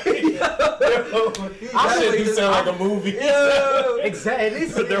up. That shit do sound like a movie. Exactly.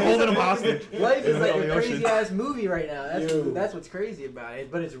 But they're holding them hostage. Life is in the like middle a of the ocean. crazy ass movie right now. Yo. That's what's crazy about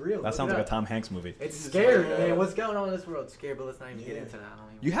it, but it's real. That Look sounds it like a up. Tom Hanks movie. It's scary, man. What's going on in this world? It's scary, but let's not even get into that. I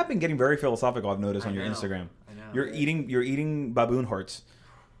don't even. You have been getting very philosophical, I've noticed, on I your know. Instagram. I know. You're eating baboon hearts.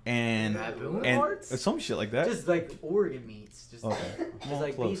 And Baboon and hearts? some shit like that. Just like organ meats, just Okay. just Well,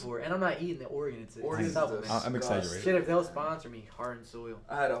 like close. beef organ. And I'm not eating the organ. It's Organ a is supplement. I'm exaggerating. Shit, if they'll sponsor me, Heart and Soil.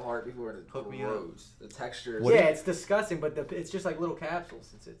 I had a heart before and Hook it me up. gross. The texture. What yeah, do you- it's disgusting, but it's just like little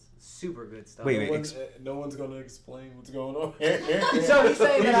capsules. It's super good stuff. Wait, No one's gonna explain what's going on. So he's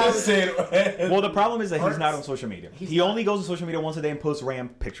saying that I was- Well, the problem is that he's not Hearts. on social media. He's He not. only goes on social media once a day and posts random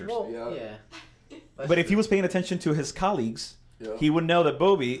pictures. Well, Yeah. yeah. But if he was paying attention to his colleagues, Yeah. he would know that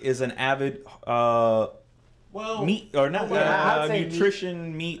Bobe is an avid Well, meat or not Yeah, I'd say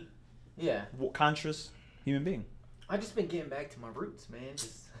nutrition meat Yeah. conscious human being. I've just been getting back to my roots, man.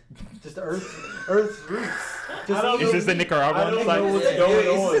 Just Earth's roots. Just I don't eating- Is this the Nicaraguan I don't side? know what's Yeah, going is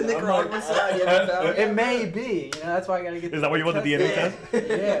this on. the Nicaraguan side? You haven't found It may be, that's why I gotta get. Is that why you want the DNA test?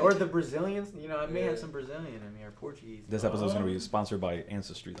 Yeah, or the Brazilians. I may have some Brazilian in me or Portuguese. This episode is going to be sponsored by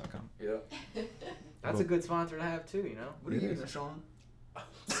Ancestry.com. Yeah. That's a good sponsor to have too. What are you eating, Sean?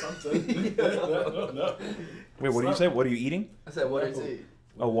 Something. No. Wait, what do you say? What are you eating? I said, what is it?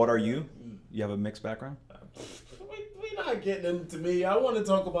 Oh, what are you? You have a mixed background? We not getting into me. I want to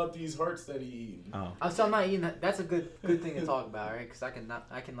talk about these hearts that he eating. Oh. So I'm not eating that. That's a good thing to talk about, right? Because I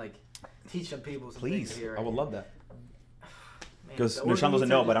can like teach some people some Please. things here. I would love that. Man, Because the Nushan organ doesn't meats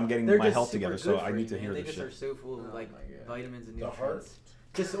know, are but I'm getting they're my just health super together, good so for I need you, to man. hear They this just are shit. so full of Oh like my God. vitamins and The nutrients. heart.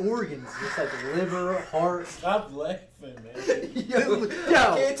 Just organs, just like liver, heart. Stop laughing, man. Yo,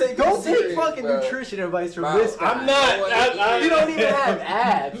 can't take don't this take serious, fucking bro. nutrition advice from Bro, this guy. I'm not. You don't even have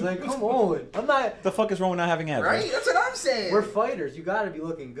abs. Like, come on. I'm not. The fuck is wrong with not having abs? Right? That's what I'm saying. We're fighters. You gotta be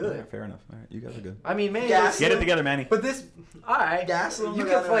looking Yeah, good. fair enough. All right, you guys are good. I mean, man. Gas- Get it together, Manny. But this, all right. Gasoline You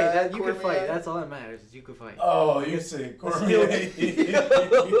without can fight. a You can Cormier. fight. That's all that matters. Is you can fight. Oh, you said Cormier.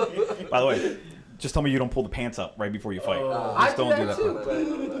 By the way, just tell me you don't pull the pants up right before you fight. Oh. I Just do don't that do that.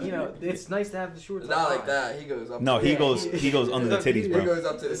 too, but you know, it's nice to have the shorts. It's not on. like that. He goes up. No, to he Yeah. goes under the titties, He bro. goes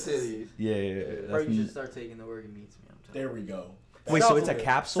up to the cities. Yeah, yeah, yeah. Bro, That's- you should start taking the organ meats, man. I'm telling There we go. Wait, so it's a Supplements.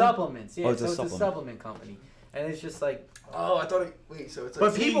 capsule? Supplements, yeah. Oh, it's a so it's a supplement. supplement company, and it's just like. Oh, I thought. Wait, so it's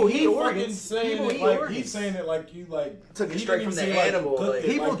But like. people he eat fucking organs. saying People it eat like organs. he's saying it like you like Took it he straight didn't from even the say, animal, cooked like- it,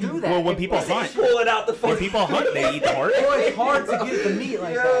 People like do you- that. Well, when people It's- hunt, Pull it out the when people hunt, they eat the heart. Well, it's hard to get the meat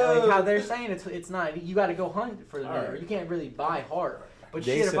like that. Yo. Like how they're saying it's not. You got to go hunt for the meat. Alright. You can't really buy heart. But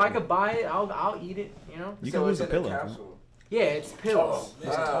They shit, if said- I could buy it, I'll eat it. You know. You So can lose it's the in a pillow. capsule. Yeah, it's pills. Oh,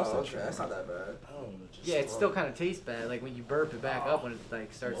 man. Oh, okay. That's not that bad. I don't know, just Yeah, it still kind of tastes bad. Like when you burp it back up when it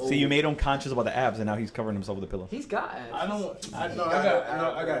like starts. See, you made him conscious about the abs, and now he's covering himself with a pillow. He's got abs. I don't. I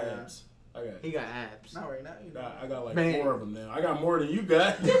got abs. I got. He got abs. Not right now. You know. I got like Man. 4 of them now. I got more than you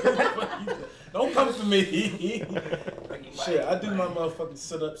got. Don't come for me. Shit, I do my motherfucking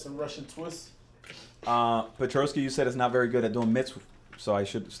sit-ups and Russian twists. Petrosky, you said it's not very good at doing mitts, so I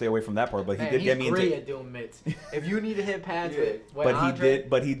should stay away from that part. But he Man, did he's get me great into. at doing mitts. If you need to hit pads Yeah.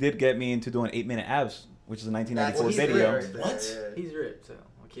 with, He did get me into doing 8-minute abs, which is a 1994 he's video. ripped. What? He's ripped, so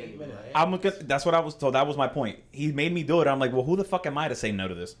I can't even. minute. I'm looking. That's what I was told. That was my point. He made me do it. I'm like, well, who the fuck am I to say no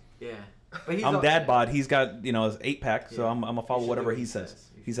to this? Yeah, but he's I'm all- dad bod. He's got his 8-pack, so Yeah. I'm gonna follow You should whatever do what he he says. says.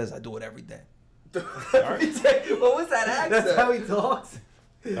 You He says I do it every day. What was that accent? That's how he talks.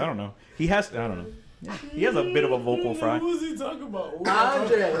 I don't know. He has. I don't know. Yeah. He has a bit of a vocal fry. What was he talking about?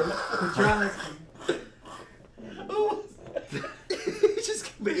 Andre, He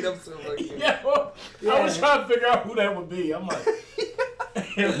just made up some trying to figure out who that would be. I'm like,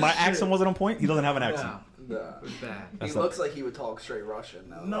 my accent wasn't on point. He doesn't have an accent. No, it was bad. He looks like he would talk straight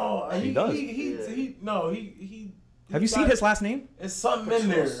Russian. No, he does. He Have you seen his last name? It's something in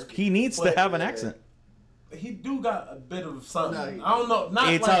there. He needs to have an accent. He do got a bit of something. No, I don't know.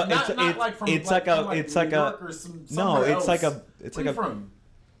 Not It's like, a- not, it's- not it's- like from it's like, like a- from it's New like a- York or No, somewhere it's like else. a. It's Where like you a. from?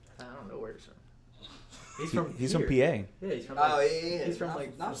 I don't know where he's from. He's from. He's here. from PA. Yeah, he's from. Like, Oh yeah. He's from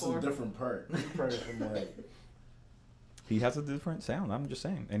like not From some far. different part. He's probably from like. He has a different sound. I'm just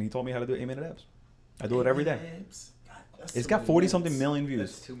saying. And he told me how to do 8-minute abs. I do it every day. God, that's It's too got many 40 something minutes. million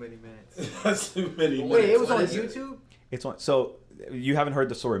That's views. too many minutes. That's too many minutes. Wait, it was What on is it? YouTube. It's on. So you haven't heard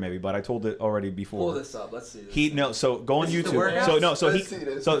the story maybe, but I told it already before. Pull this up. Let's see this. He no. So go on This is the YouTube. workout? So no. So Let's see he.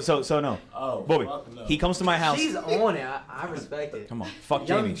 this. So no. Oh, Bobby, fuck no. he comes to my house. She's on it. I respect it. Come on, fuck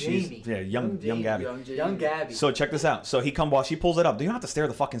Young Jamie. She's Jamie. yeah, young Gabby. Young Gabby. So check this out. So he come while she pulls it up. You don't have to stare at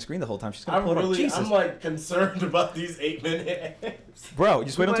the fucking screen the whole time. She's gonna pull it up. Jesus, I'm like concerned about these 8-minute abs. bro,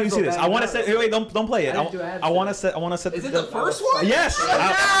 just wait You until you might see as this. well I want to back set. Wait, don't play it. I didn't do abs I want to today. set. I want to set. Is it the first one? Yes.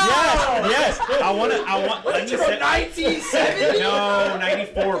 Yes. I want. Let me set. 1970. No,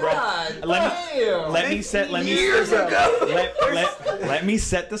 94, bro. Let me set. Years ago. Let me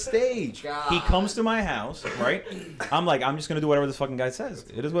set the stage. God. He comes to my house, right? I'm like, I'm just gonna do whatever this fucking guy says.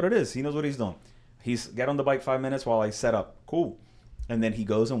 It is what it is. He knows what he's doing. He's get on the bike 5 minutes while I set up. Cool. And then he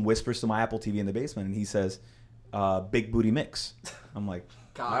goes and whispers to my Apple TV in the basement, and he says, "Big booty mix." I'm like,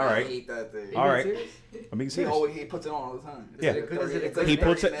 God, all right. I hate that thing. All right. serious? I'm being He serious. always he puts it on all the time. It's Yeah. like a 30 it's He like a He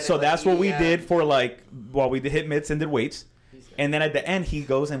puts 30 it. So minute, that's like, what we EDM. did for like while we hit mitts and did weights. And then at the end, he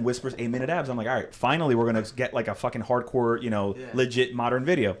goes and whispers 8-minute abs. I'm like, all right, finally, we're gonna get like a fucking hardcore, Yeah. legit modern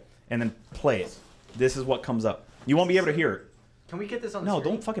video, and then play it. This is what comes up. You won't be able to hear it. Can we get this on? No, the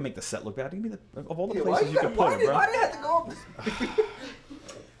screen? don't fucking make the set look bad. Give me the of all the Yeah, places you could put it, bro. Why did it have to go up?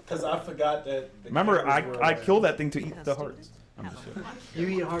 Because I forgot that. the Remember, cameras were I on. killed that thing to eat the hearts. I'm just kidding.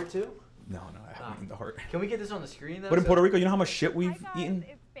 You eat hard too? No, I haven't eaten the heart. Can we get this on the screen though? But in So- Puerto Rico, you know how much shit we've eaten?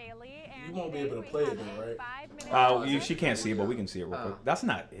 You won't be able to play it though, right? She can't see it, but we can see it real quick. That's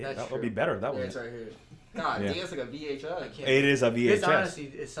not it. That's That would be true. better. That Yeah, would. it's right here. God, Yeah. damn, it's like a VHS. It is a This VHS. honestly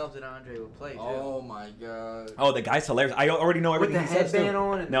is something Andre would play too. Oh my god. Oh, the guy's hilarious. I already know With everything the he says. headband too.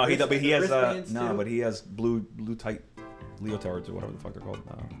 on and No, he the but he has wristbands, no, too? but he has blue tight leotards or whatever the fuck they're called.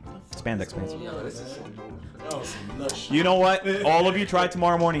 Spandex pants. Yeah, this is some bullshit. No, some nut shit. You know what? All of you try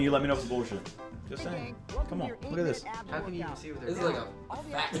tomorrow morning. You let me know if it's bullshit. Just saying. Come on, look at this. How can you even see what they're This is like a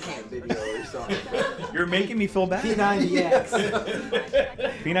fat camp video or something. You're making me feel bad. P90X.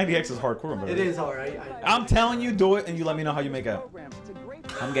 P90X is hardcore, bro. It is alright. I'm telling you, do it, and you let me know how you make out.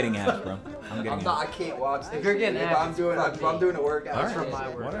 I'm getting abs, bro. I'm getting I abs. can't watch this. If you're getting If abs, I'm doing fuck if me. I'm doing a workout. All That's right. from my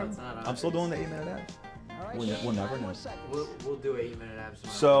Whatever. workouts, not I'm still doing the 8-minute abs. We'll never know. We'll do 8-minute abs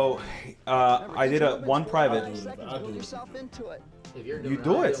tomorrow. So, I did one private. I do it. if you're doing You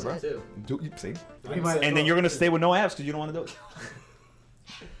do I'll it, do bro. too. See? We might as And then well. you're gonna stay with no abs because you don't want to do it.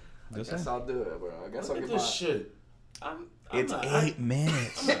 I Just guess saying. I'll do it, bro. I guess Look I'll at get this my. shit. I'm It's not- 8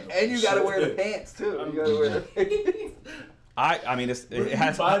 minutes. And you gotta wear the pants too. You gotta wear the pants. I mean, Where it do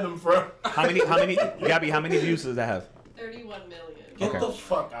has you buy them from? how many? Gabby, how many views does that have? 31 million. Get Okay. the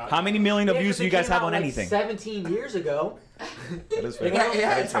fuck out. How many million of Yeah, views 'cause do you it guys came have out, on like, anything? 17 years ago. That is It fair. had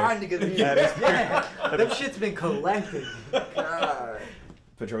That is fair. time to get views. That is Yeah, that shit's been collected. God.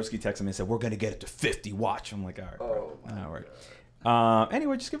 Pedroski texted me and said, "We're gonna get it to 50. Watch." I'm like, all right, bro. Oh my All right.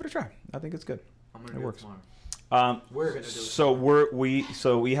 Anyway, just give it a try. I think it's good. I'm It gonna do works. it tomorrow. We're gonna do it.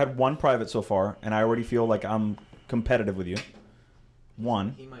 So we had one private so far, and I already feel like I'm competitive with you.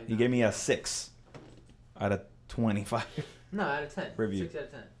 One, He might he not. gave me a 6 out of 25. No, out of 10. Review. 6 out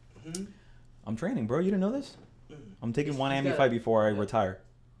of 10. I'm training, bro. You didn't know this? I'm taking one He's AMI got- fight before I yeah. retire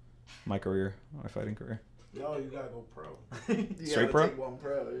my career, my fighting career. No, you gotta go pro. You Straight gotta pro? take one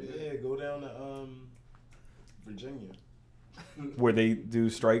pro. Yeah, go down to Virginia. Where they do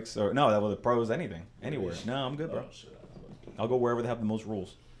strikes or no, that was the pros anything anywhere. No, I'm good, bro. Oh, shit. I'll go wherever they have the most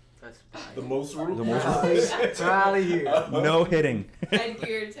rules. That's The most rules. The most Rally here. No hitting.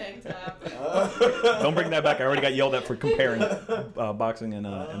 Headgear, tank top. Don't bring that back. I already got yelled at for comparing boxing and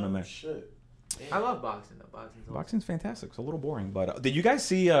MMA. Shit. I love boxing though. Boxing's fantastic. It's a little boring, but did you guys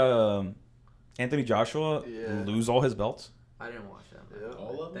see Anthony Joshua Yeah. lose all his belts? I didn't watch that. Yeah.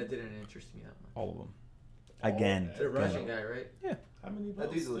 All of them? That didn't interest me that much. All of them. Again. It's a Russian guy, right? Yeah. How many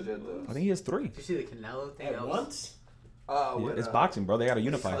That dude's belts did legit he though. lose? I think he has 3. Did you see the Canelo thing? At That was- once? Yeah, it's boxing, bro. They got to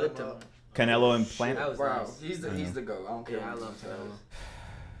unify. Flipped him. Canelo and Plant. That was Bro, nice. he's the GOAT. I don't care. Yeah, I what love he says. Canelo.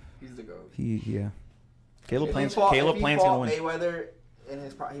 He's the GOAT. Yeah. Caleb If he Plant's fought- Caleb if he Plant's fought gonna win. Mayweather in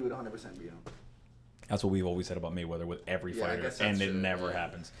his prime, he would 100% beat him. That's what we've always said about Mayweather with every Yeah, I fighter, guess that's and it true, never yeah.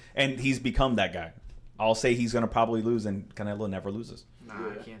 happens. And he's become that guy. I'll say he's gonna probably lose, and Canelo never loses. Nah,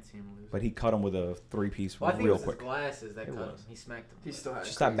 I can't see him lose. But he cut him with a 3-piece Well, I think real it was quick. his glasses that It cut him. was. He smacked him. He still had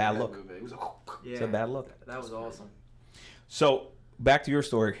Just a that bad crazy look. head movement. It was Yeah, It's a bad look. That was awesome. So back to your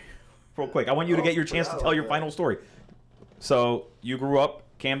story, real quick. I want you to get your chance to tell your final story. So you grew up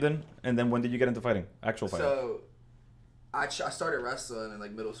Camden, and then when did you get into fighting? Actual fighting. So I started wrestling in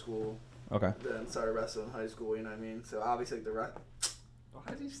like middle school. Okay. Then started wrestling in high school. You know what I mean? So obviously like the rest.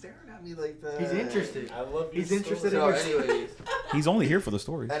 Why is he staring at me like that? He's interested. I love He's your interested story. So anyways, He's only here for the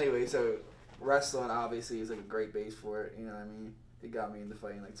stories. anyway, so wrestling obviously is like a great base for it. You know what I mean? It got me into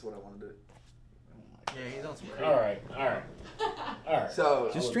fighting. Like it's what I wanted to do. Yeah, he's on some. All right. So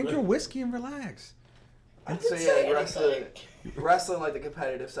Just drink your whiskey and relax. So yeah, like wrestling like the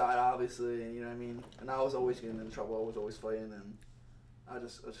competitive side, obviously, and you know what I mean. And I was always getting in trouble. I was always fighting, and I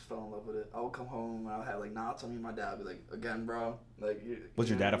just fell in love with it. I would come home and I would have like knots on me. My dad would be like, "Again, bro." Like, Was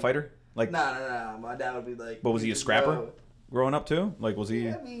your dad a fighter? Like, No. My dad would be like. But was he a scrapper? Bro. growing up too? Like, was he?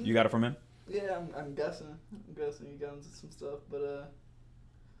 Yeah, I mean- You got it from him? Yeah, I'm guessing. I'm guessing he got into some stuff, but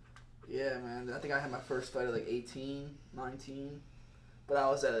yeah, man. I think I had my first fight at like 18, 19, but I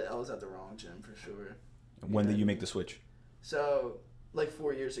was at the wrong gym for sure. When did you make the switch? So like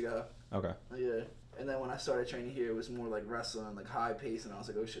 4 years ago. Okay. Yeah, and then when I started training here, it was more like wrestling, like high pace, and I was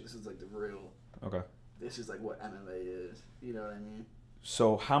like, oh shit, this is like the real. Okay. This is like what MMA is. You know what I mean?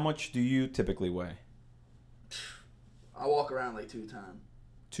 So how much do you typically weigh? I walk around like 210.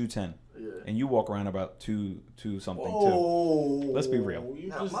 210. Yeah. And you walk around about two something too. Whoa. Let's be real. You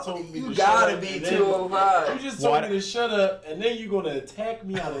Now, just told me you to gotta shut up, be and then- 205. You just told me to shut up, and then you're gonna attack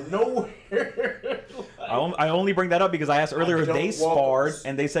me out of nowhere. I only bring that up because I asked earlier if don't they walk sparred, us.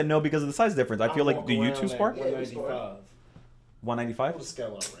 and they said no because of the size difference. I feel like, do you two spar? 195. 195? Put a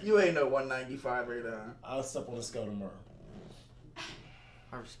scale out right You ain't no 195 right now. I'll step on the scale tomorrow.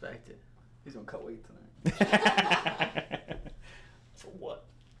 I respect it. He's gonna cut weight tonight. For what?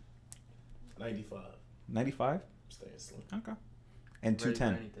 95. 95? Staying slim. Okay. And Ready for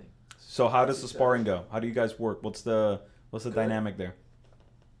 210. anything. So how does the sparring go? How do you guys work? What's the dynamic there?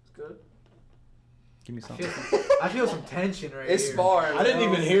 It's good. Give me I something. feel some tension right It's here. sparring. I didn't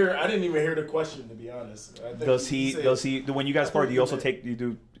bro. even hear the question, to be honest. I think Does said- he when you guys spar, do you also you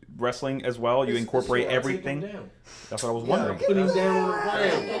do wrestling as well? You It's- incorporate it's- I'll take everything? him down. That's what I was Yeah, wondering. okay. Put him down on the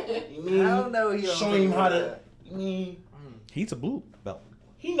ground. You mean? I don't know. He don't Show think him how about to. that. You mean? He's a blue belt.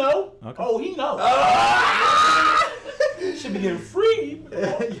 He know. Okay. Oh, he know. Should be getting free.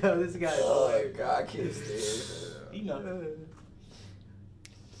 Yo, this guy. Oh my god, I can't stand it. He know.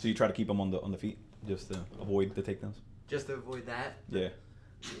 So you try to keep him on the feet just to avoid the takedowns? Just to avoid that. Yeah.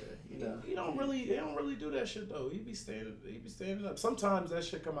 Yeah, you know. He don't really do that shit though. He be standing up. Sometimes that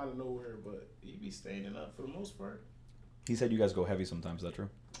shit come out of nowhere, but he be standing up for the most part. He said you guys go heavy sometimes. Is that true?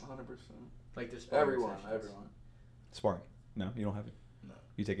 100%. Like this. Everyone. Sparring? No, you don't have it. No.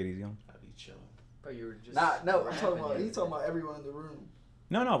 You take it easy on him? I be chilling. But you were just. No, I'm talking rapping about. the He's other talking about everyone in the room.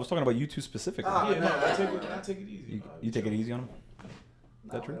 No, I was talking about you two specifically. Ah, Yeah, no, nah. I take it easy. You take it easy on him?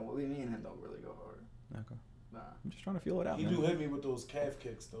 No, That true? man, me and him don't really go hard. Okay. Nah. I'm just trying to feel it out, He man. do hit me with those calf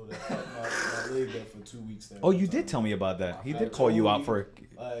kicks though. That fucked my leg up for 2 weeks. There. Oh, you did tell me about that. He I did call you told out you, for it.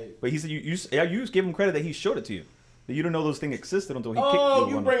 Like, But he said you just gave him credit that he showed it to you. That you didn't know those things existed until he kicked oh,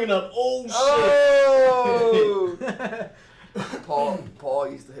 you. you bringing up old shit. Oh! Paul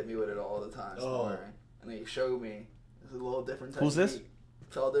used to hit me with it all the time, Oh. sparring. And then he showed me. It's a little different Who's this? technique.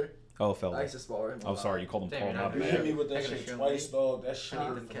 Felder. Oh, I fella. used to spar him. a Oh, lot. sorry, you called him Damn, Paul. you're My not You bad. hit me with They're that gonna shit show twice, me. dog. That shit I need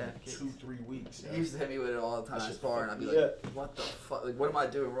hurt them for calf like kicks. 2-3 weeks. He used to hit me with it all the time, shit sparring. I'd be fucking- like, what the fuck? Like, what am I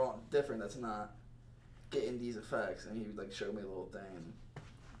doing wrong? Different that's not getting these effects. And he would like show me a little thing and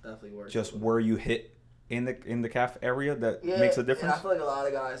definitely worked. Just with it. where you hit in the calf area that Yeah, makes a and difference? I feel like a lot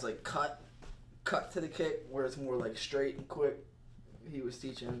of guys like cut to the kick where it's more like straight and quick. He was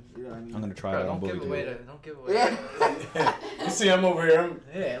teaching, you know what I mean? I'm going to try Bro, that on don't Bobe give away too. the. Don't give away. Yeah. You see, I'm over here.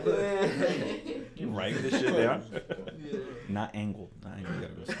 Yeah. Look. You writing this shit down? Yeah. Not angled. You gotta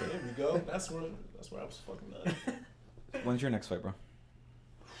go straight. There we go. That's where I was fucking up. When's your next fight, bro?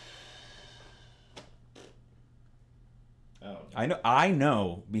 I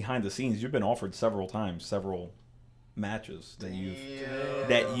know behind the scenes you've been offered several times, several matches that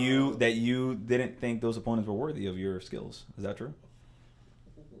you didn't think those opponents were worthy of your skills. Is that true?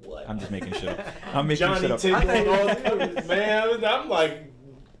 What? I'm just making shit up. I'm making Johnny shit up. take on all the man. I'm like,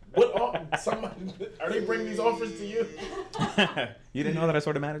 what? Somebody are they bringing these offers to you? You didn't know that I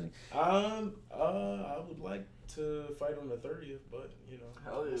started managing? I would like to fight on the 30th, but you know,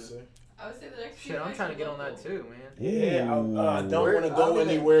 Hell yeah. we'll see. I would say the next Shit, I'm trying to get on that too, man. Yeah, I don't Where- want to I go don't even-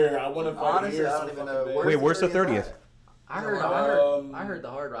 anywhere. I want to fight Honestly, here. I so don't even fucking know. bad. Wait, where's the 30th? I heard the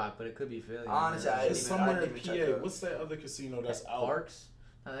Hard Rock, but it could be Philly. Honestly, It's somewhere in didn't even check PA. out. What's that other casino that's out? Parks?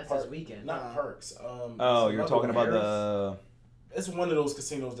 No, that's Park- this weekend. Not Parks. Oh, you're talking about the. It's one of those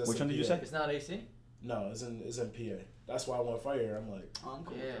casinos that's Which in one did you PA. say? It's not AC? No, it's in PA. That's why I want to fight here. I'm like, I'm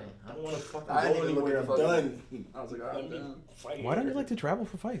cool. Yeah. I don't want to fucking I go didn't even look anywhere. at I'm the done. I was like, Let I'm me done. fight Why don't here. you like to travel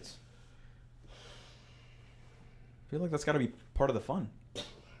for fights? I feel like that's got to be part of the fun.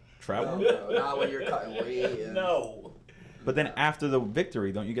 Travel. No, not when you're cutting weight. And... No. But then after the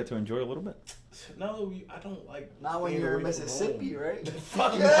victory, don't you get to enjoy a little bit? No, I don't like. Not when being you're in away from Mississippi, home. right?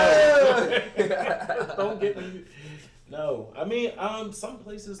 Fuck no. Don't get me. No, I mean, some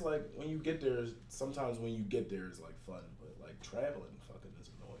places like when you get there, sometimes when you get there is like fun, but like traveling fucking is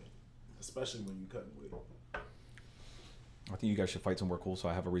annoying, especially when you cutting weight. I think you guys should fight somewhere cool so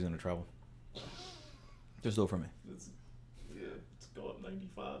I have a reason to travel. Just do it for me. Let's go up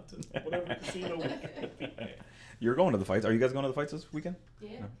 95 to whatever casino we can. You're going to the fights. Are you guys going to the fights this weekend? Yeah.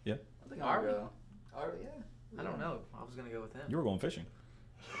 No? Yeah. I think Are I'll we? go. Are we? Yeah. I don't know. I was gonna go with him. You were going fishing.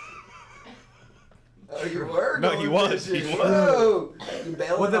 Oh, you were? No, going he was. fishing. He was. Whoa! You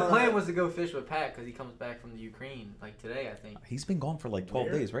bailing Well, the on plan that? was to go fish with Pat because he comes back from the Ukraine like today, I think. He's been gone for like 12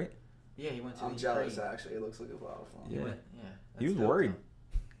 Where? days, right? Yeah, he went to I'm the jealous, Ukraine. actually. It looks like a lot of fun. He Yeah. went, yeah. He was that's dope, worried.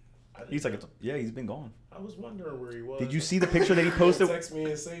 though. He's like, yeah, he's been gone. I was wondering where he was. Did you see the picture that he Don't posted? text me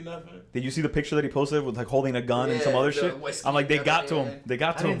and say nothing. Did you see the picture that he posted with like holding a gun and some Yeah, other the shit? whiskey I'm like, they and got to him. everything. They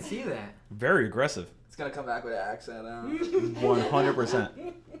got I to him. didn't see that. Very aggressive. It's gonna come back with an accent.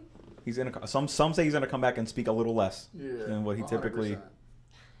 100%. He's gonna. Some say he's gonna come back and speak a little less Yeah. than what he typically.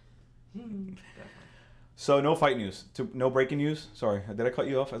 100%. So no fight news. No breaking news. Sorry, did I cut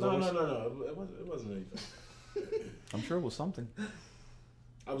you off? As No. always? It wasn't anything. I'm sure it was something.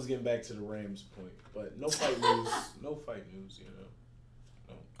 I was getting back to the Rams point, but no fight news. No fight news. You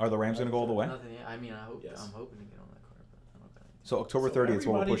know. Are the Rams gonna go all the way? Nothing. I mean, I'm hoping to get on that card, but I don't got anything. So October 30th is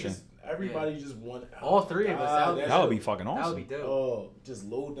what we're pushing. Everybody just want All three of us. That would be fucking That would awesome. be dope. Oh, just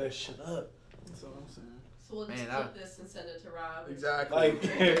load that shit up. That's what I'm saying. So we'll just Man, clip this and send it to Rob. Exactly.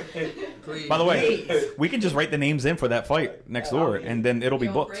 Like, Please. By the way, we can just write the names in for that fight next door, and then it'll be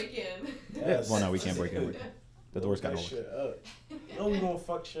Yo, booked. break in. yes. Well, no, we can't break in. The door's got that no. shit up. No, we gonna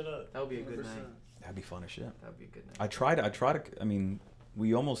fuck shit up. That would be a good 100%. night. That'd be fun as shit. That would be a good night. I tried. I mean,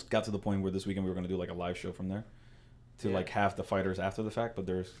 we almost got to the point where this weekend we were gonna do like a live show from there, to Yeah. like have the fighters after the fact, but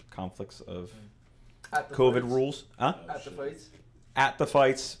there's conflicts of At the COVID fights? rules. Huh? Oh, At the shit. fights? At the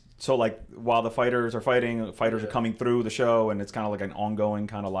fights. So like while the fighters are fighting, fighters are Yeah. coming through the show, and it's kind of like an ongoing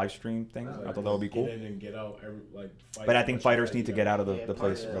kind of live stream thing. Like, I thought that would be cool. Get in and get out. Fight But I as think much fighters as need to you get got. out of the, Yeah, the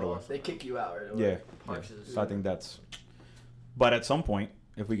place part- right away. They kick you out right away. Yeah. yeah. Parks is- So I think that's. But at some point,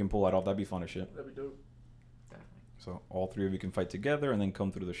 if we can pull that off, that'd be fun as shit. That'd be dope. Definitely. So all three of you can fight together and then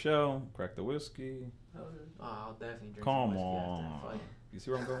come through the show, crack the whiskey. Oh, I'll definitely drink Come some whiskey after on. that fight. You see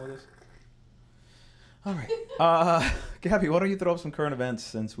where I'm going with this? All right. Gabby, why don't you throw up some current events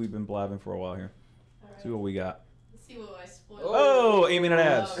since we've been blabbing for a while here? All right. See what we got. Let's see what I spoiled. Oh, aiming at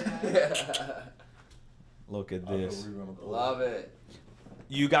ass. Okay. Look at I thought this. we were gonna pull Love it.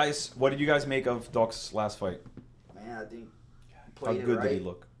 You guys, what did you guys make of Doc's last fight? Man, I think How played it good right. did he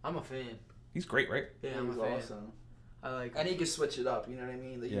look? I'm a fan. He's great, right? Yeah, He I'm a was fan. awesome. I like. And he can switch it up, you know what I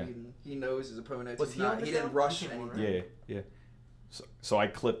mean? Like Yeah. he knows his opponent. Was he on the he show? didn't rush He came on, anything. right? Yeah. So I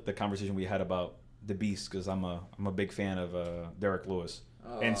clipped the conversation we had about the Beast because I'm a big fan of Derek Lewis,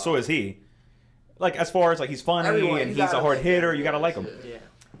 and so is he. Like as far as like he's funny Everyone, and you he's a gotta hard like hitter, him. you gotta like him. Yeah.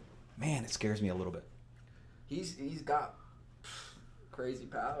 Man, it scares me a little bit. He's got crazy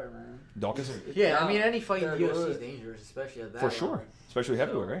power, man. Doc is Yeah, I mean, any fight in the Derek UFC is Lewis. dangerous, especially at that for level. sure, especially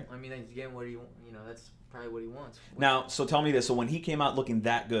heavyweight, So, right? I mean, he's getting what he, that's probably what he wants. Now, so tell me this: so when he came out looking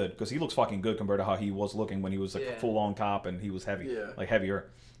that good, because he looks fucking good compared to how he was looking when he was like a Yeah. full-on cop and he was heavy, Yeah. like heavier.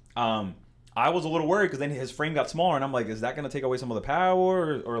 I was a little worried because then his frame got smaller, and I'm like, is that gonna take away some of the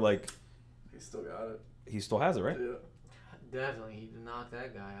power, or like He still got it. he still has it, right? Yeah. Definitely, he knocked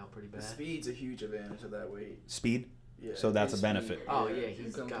that guy out pretty The bad. speed's a huge advantage of that weight. Speed. Yeah. So that's his a benefit. speed, Oh yeah,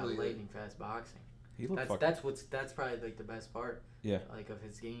 he's got completely. lightning fast boxing. He looked fucking. That's probably like the best part. Yeah. Like of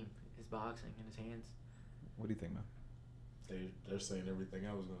his game, his boxing and his hands. What do you think, man? They're saying everything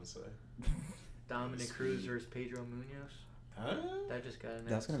I was gonna say. Dominic Speed. Cruz versus Pedro Munoz. Huh? That just got announced.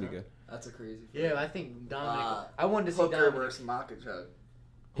 That's gonna be huh? good. That's a crazy fight. Yeah, I think Dominic. Uh, I wanted to see Hooker Dominic. versus Makhachev.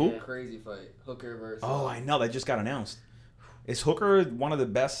 Who? Yeah. Crazy fight. Hooker versus. Oh, I know that just got announced. Is Hooker one of the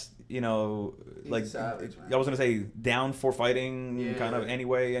best? You know, He's like a savage, man. I was gonna say down for fighting, Yeah. kind of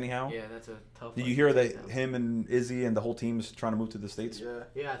anyway, anyhow. Yeah, that's a tough. Did fight you hear to that take down. him and Izzy and the whole team is trying to move to the states? Yeah.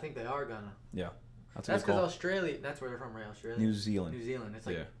 Yeah, I think they are gonna. That's a That's good because call. Australia. That's where they're from, right? Australia. New Zealand. New Zealand. It's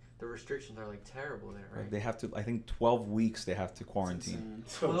like Yeah. the restrictions are like terrible there, right? They have to. I think 12 weeks they have to quarantine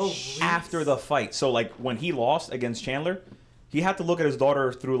 12 weeks? after the fight. So like when he lost against Chandler, he had to look at his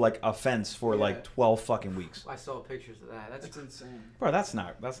daughter through like a fence for like 12 fucking weeks. I saw pictures of that. That's insane. Bro, that's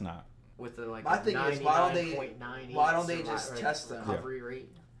not. With the like My thing is, why don't they just survive- test them? recovery rate?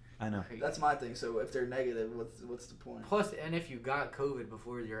 I know. Crazy. That's my thing. So if they're negative, what's the point? Plus, and if you got COVID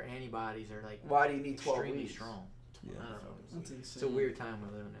before, your antibodies are like Why do you need 12 extremely weeks? strong. Yeah. I don't know. That's insane. It's a weird time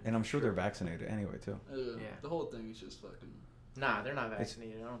we're living in. And I'm sure they're vaccinated anyway too. Yeah. The whole thing is just fucking. Nah, they're not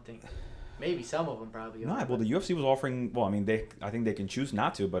vaccinated. I don't think. Maybe some of them probably. No, are, well the UFC was offering. Well, I mean I think they can choose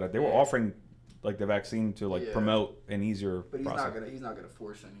not to, but they were Yeah. offering like the vaccine to like Yeah. promote an easier But he's process. not gonna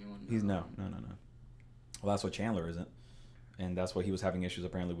force anyone. He's no. Well, that's what Chandler isn't, and that's why he was having issues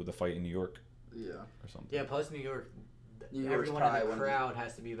apparently with the fight in New York Yeah. or something. Yeah. Plus, New York. New York's Everyone in probably the one of the- crowd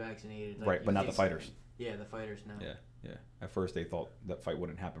has to be vaccinated. Like, Right, you but not the can't- fighters. Yeah, the fighters now. Yeah. At first they thought that fight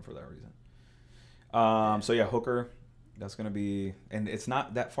wouldn't happen for that reason. So yeah, Hooker, that's gonna be, and it's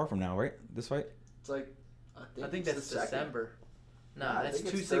not that far from now, right? This fight. It's like. I think that's the second. December. No, Nah, I that's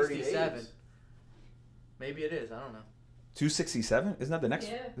think it's 30 267. days. Maybe it is. I don't know. 267? Isn't that the next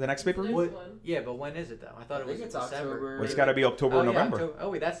Yeah. pay per view? Next one. Yeah, but when is it though? I thought I it was think it's December. October. Well, it's got to be October or Oh, yeah, November. October. Oh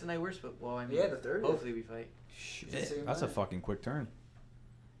wait, that's the night we're supposed. Well, I mean, Yeah, the 30th. hopefully we fight. Shit, It's the same that's a night. fucking quick turn.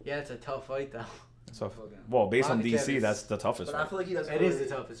 Yeah, it's a tough fight though. So, Okay. well, based on Makachev DC, is- that's the toughest But I fight. feel like he doesn't. It really, is the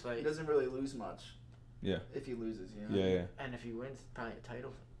toughest He fight. doesn't really lose much. Yeah. If he loses, you know. Yeah. And if he wins, probably a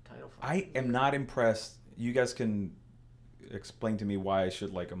title fight. I am not impressed. You guys can explain to me why I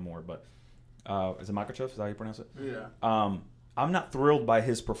should like him more, but is it Makachev? Is that how you pronounce it? Yeah. I'm not thrilled by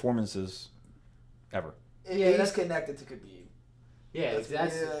his performances ever. Yeah, He's that's- connected to Khabib. Yeah, that's you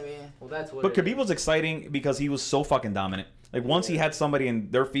know what I mean. well, that's what. But it Khabib is. was exciting because he was so fucking dominant. Like once he had somebody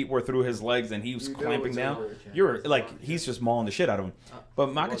and their feet were through his legs and he was You knew clamping it was down, over. you're like he's just mauling the shit out of him. But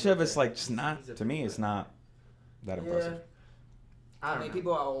he was Makachev is okay. like just not He's a to me. big It's player. not that impressive. I don't know.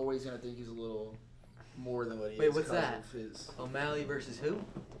 People are always gonna think he's a little more than what he Wait, is. what's 'cause that? of his, O'Malley versus who?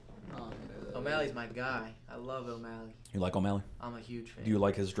 that. O'Malley's my guy. I love O'Malley. You like O'Malley? I'm a huge fan. Do you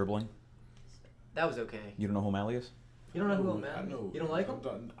like his dribbling? That was okay. You don't know who O'Malley is? You don't know who I O'Malley? know. You don't like him?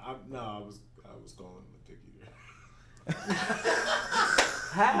 No, I was calling him a dick eater.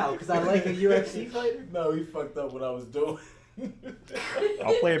 How? Because I like a UFC fighter. No, he fucked up what I was doing.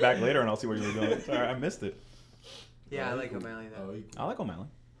 I'll play it back later and I'll see what you were doing. Sorry, I missed it. Yeah, I Oh, he like cool. O'Malley though. Oh, he I like O'Malley.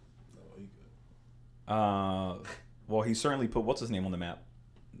 he good. Well, he certainly put what's his name on the map.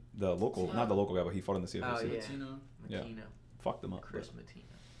 The local, not the local guy, but he fought in the CFC. Oh, yeah. Latino. Yeah. Matino. Fucked him up. Chris but-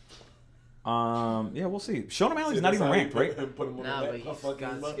 Matino. Yeah, we'll see. Sean O'Malley's See, not that's even how you ranked, put right? him- Put him on Nah, the but map. he's Fuck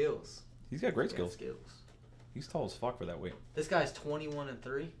got him up. skills. He's got great He's got skills. He's tall as fuck for that weight. This guy's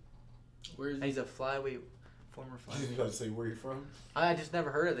 21-3. Where is And he? he's a flyweight, former I was flyweight. about to say where you from. I just never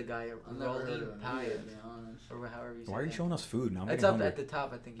heard of the guy. I've never heard of him. Payet, To be honest. or however you say Why are you that. showing us food now? I'm It's getting up hungry. at the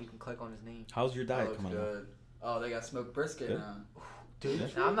top. I think you can click on his name. How's your That diet looks coming along? good. Oh, they got smoked brisket Good. now. Dude, Yeah.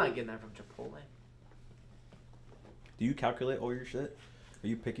 nah, I'm not getting that from Chipotle. Do you calculate all your shit? Are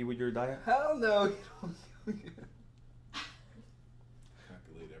you picky with your diet? Hell no. Calculate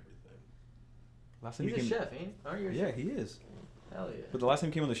everything. Last time He's he a came, chef, ain't he? Aren't you a yeah, chef? he is. Hell yeah. But the last time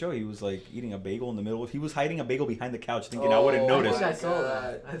he came on the show, he was like eating a bagel in the middle. He was hiding a bagel behind the couch, thinking I wouldn't Oh, I notice. think I my saw God.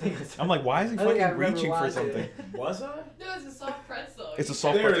 that. I think I saw I'm like, why is he I think I fucking remember reaching for watching something? it. Was I? No, it's a soft pretzel. It's a You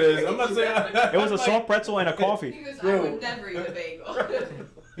soft There pretzel. it is. I'm not saying. It was a soft pretzel and a coffee. He goes, I Yo. would never eat a bagel.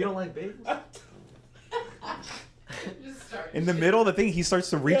 You don't like bagels? Just start In the shit. middle of the thing, he starts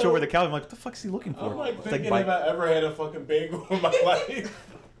to reach Yo. over the couch. I'm like, what the fuck is he looking for? I'm like It's thinking bite- if I ever had a fucking bagel in my life.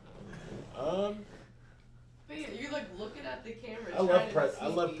 But yeah, you're like looking at the camera. I trying love to be I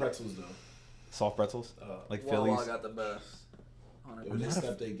love sneaky. pretzels though. soft pretzels, like Wawa Phillies. got the best. Yo, they not a-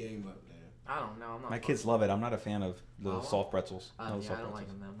 stepped their game up, man. I don't know. I'm not. My kids love it. I'm not a fan of the Wawa? soft pretzels. Yeah, No I soft don't like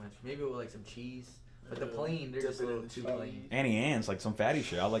pretzels. them that much. Maybe with like some cheese. But the Yeah. plain, they're Dip just it a little in too cheese. plain. Annie Ann's, like some fatty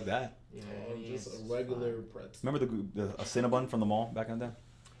shit. I like that. Yeah, Oh, Annie just Ann's a is regular fine. pretzel. Remember the Cinnabon from the mall back in the day?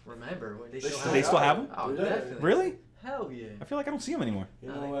 Remember? They They still still have They it? still have them? Oh, Do they? definitely. Really? Hell yeah. I feel like I don't see them anymore. You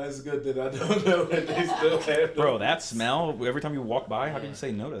No, know they- why it's good that I don't know that they still have Bro, them. that smell, every time you walk by, how can Yeah. you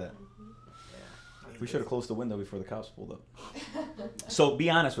say no to that? Yeah. We should have closed the window before the cops pulled up. So be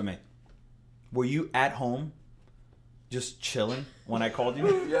honest with me. Were you at home just chilling when I called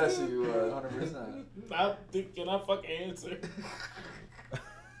you? Yes, you 100%. Can I fucking answer?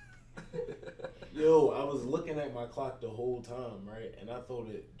 Yo, I was looking at my clock the whole time, right? And I thought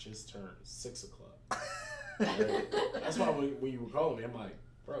it just turned 6 o'clock. Right? That's why when you were calling me, I'm like,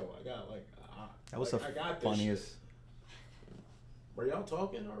 bro, I got like, That was like, the I got this funniest. shit. Were y'all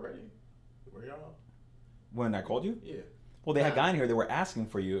talking already? Were y'all? When I called you? Yeah. Well, they had a guy in here. They were asking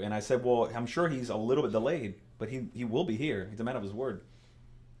for you, and I said, well, I'm sure he's a little bit delayed, but he will be here. He's a man of his word.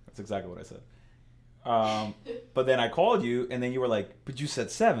 That's exactly what I said. But then I called you, and then you were like, but you said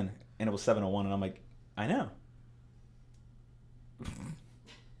 7, and it was 7:01, and I'm like, I know.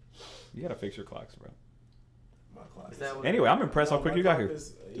 You gotta fix your clocks, bro. My clock. Anyway, I'm impressed how quick you got here.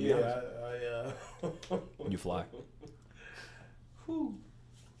 Yeah, You fly. Whew.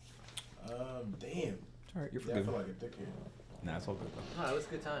 Damn. It's all right, you're I forgiven. feel like a dickhead. Nah, it's all good though. No, it was a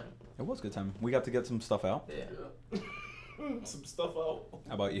good time. It was a good time. We got to get some stuff out. Yeah. Some stuff out.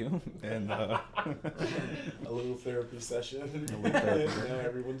 How about you? And A little therapy session. Now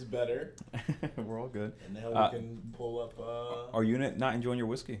everyone's better. we're all good. And now we can pull up. Are you not enjoying your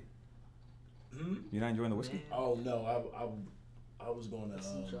whiskey? Hmm? You're not enjoying the whiskey? Oh no, I was going to.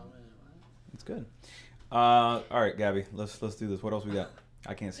 It's good. All right, Gabby, let's do this. What else we got?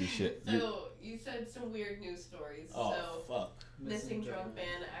 I can't see shit. So you said some weird news stories. Oh so fuck! missing drunk man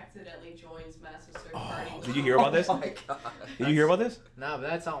accidentally joins massive search Oh, party. did you hear about this? Oh my god. Did you hear about this? Nah, but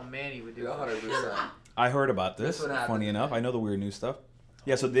that's something Manny would do. 100%. I heard about this. That's what happened Funny enough, today. I know the weird news stuff.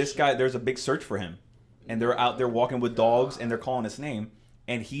 Yeah, so this guy, there's a big search for him, and they're out there walking with dogs, and they're calling his name,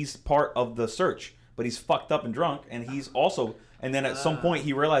 and he's part of the search, but he's fucked up and drunk, and he's also, and then at some point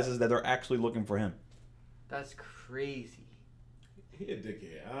he realizes that they're actually looking for him. That's crazy. He a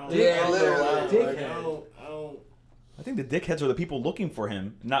dickhead. I don't, Yeah, I don't literally know, a like, dickhead. I don't. I think the dickheads are the people looking for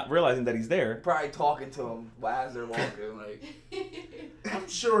him, not realizing that he's there. Probably talking to him as they're walking. Like, I'm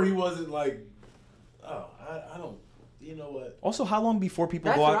sure he wasn't like. Oh, I don't. You know what? Also, how long before people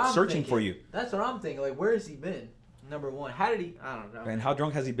That's go what out I'm searching thinking. for you? That's what I'm thinking. Like, where has he been? Number one, how did he? I don't know. And how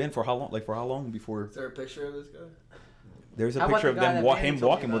drunk has he been for how long? Like for how long before? is there a picture of this guy? There's a How about picture of the guy them that Manny him told me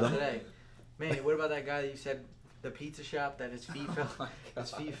walking with about him. today? Manny, what about that guy that you said the pizza shop that his feet fell?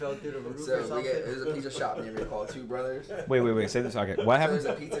 His feet fell through the roof or So something. there's a pizza shop near me called Two Brothers. Wait. Say this. Okay, what So happened? there's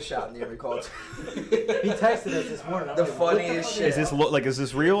a pizza shop near me called. He texted us this morning. I'm The like, what funniest fuck shit. Is this is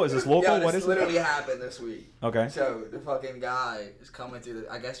this real? Is this local? Yeah, What this is literally it? happened this week. Okay. So the fucking guy is coming through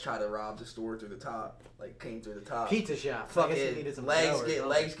the. I guess tried to rob the store through the top. Like came through the top. Pizza shop. I guess he Fucking needed some legs dough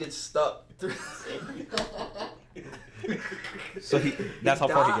or get something. stuck through. So that's how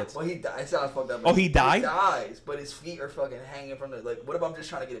far he gets. Well, he dies. It sounds fucked up. Oh, he died? He dies, but his feet are fucking hanging from the. Like, what if I'm just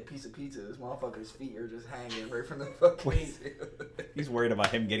trying to get a piece of pizza? This motherfucker's feet are just hanging right from the fucking. Wait. He's worried about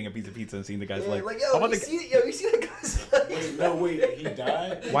him getting a piece of pizza and seeing the guy's leg. like, How yo, about you the- see that guy's legs? Wait, he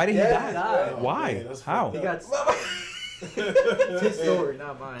died? Why did he Yeah, die? he died. Why? man, that's How? fucked He up. got. It's his story,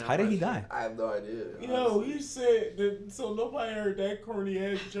 not mine. How did he die? I have no idea. Yo, he said that, so nobody heard that corny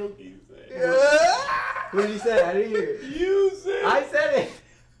ass joke he said. What did he say? I didn't hear it. You said I said it.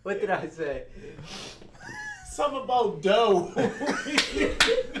 What did I say? something about dough. Did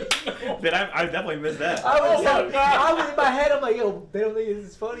I definitely missed that. I was God. in my head. I'm like, yo, they don't think this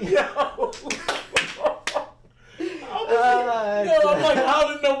is funny. Yo. I'm like, how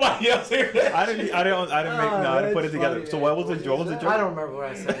did nobody else hear that? I didn't put it together. Funny, So man. what was the joke? What was the I joke? don't remember what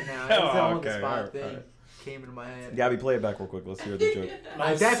I said now. It was Oh, the on okay, the spot alright, thing. alright. Came into my head. Gabby, play it back real quick. Let's hear the joke.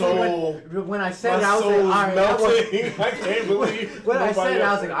 My definitely soul, when I said it, my I was like, soul's all right, that wasn't. melting. I can't believe. When I nobody said it,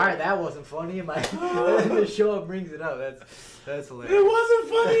 I was else like, all right, that wasn't funny. And then the show up brings it up. That's hilarious. It wasn't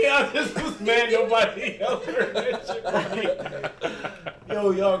funny. I just was mad nobody else heard that shit funny. Yo,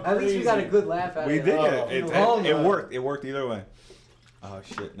 y'all crazy. At least we got a good laugh out We of did it. get Oh, it. in the long It run. worked. It worked either way. Oh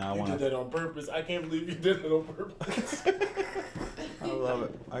shit! Now I You want did to. that on purpose. I can't believe you did it on purpose. I love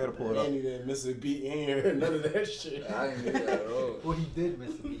it. I gotta pull it up. Andy didn't miss a beat in here. None of that shit. I didn't do that at all. Well, he did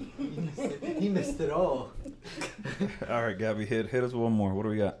miss it. He missed it all. All right, Gabby, hit us one more. What do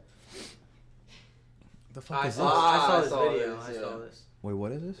we got? The fuck I is saw, this? I saw I this saw video. this, I yeah. saw this. Wait,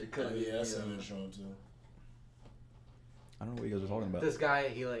 what is this? It Oh, couldn't be. yeah, I seen it shown too. I don't know what you guys are talking about. This guy,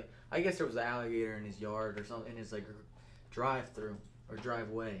 he I guess there was an alligator in his yard or something, in his drive-through or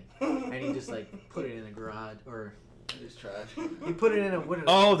driveway, and he just put it in a garage or It's trash. he put it in a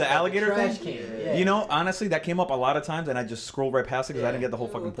Oh, the alligator trash thing? can. Yeah. Yeah. You know, honestly, that came up a lot of times, and I just scrolled right past it because I Yeah. didn't get the whole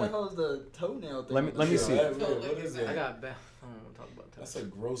fucking What the point. hell is the toenail thing? Let me see. What is I it? got. I don't want to talk about that. That's a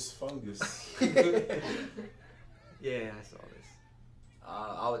gross fungus. Yeah, I saw this.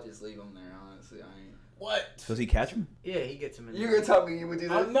 I would just leave them there, honestly. I ain't. What? Does he catch him? Yeah, he gets him in. You're there. gonna tell me you would do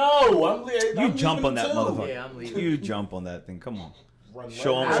that? No, You I'm jump on leaving that too. motherfucker. Yeah, I'm leaving. You jump on that thing. Come on. Run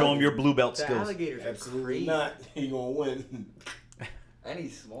Show right him now. your blue belt The skills. alligators are Absolutely crazy. not. He gonna win. And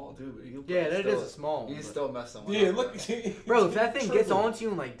he's small too, but he'll Yeah, that still, is a small one. You can but- still mess someone Yeah, up. look. Bro, if that thing gets Tripping. onto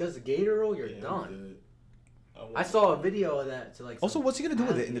you and does a gator roll, you're Yeah, I'm done. good. I saw a video of that to Also, some what's he gonna do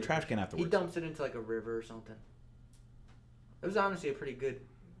with it in the alligator. trash can He afterwards? dumps it into a river or something. It was honestly a pretty good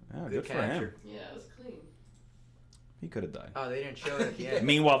Yeah, good good for him. capture. Yeah, it was clean. He could have died. Oh, they didn't show it at the end.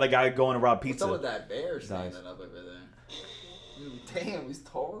 Meanwhile, the guy going to rob pizza. What's up with that bear standing up over there? Damn, he's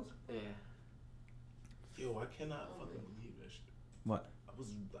tall. Yeah. Yo, I cannot fucking believe that shit. What?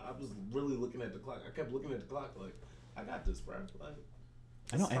 I was really looking at the clock. I kept looking at the clock like, I got this, bro. Like,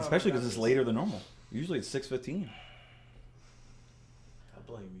 I know, and especially because it's later than normal. Usually it's 6:15. I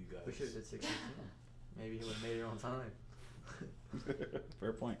blame you guys. We should have did 6:15. Maybe he would have made it on time.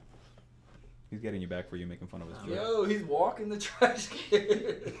 Fair point. He's getting you back for you making fun of his joke. Yo, he's walking the trash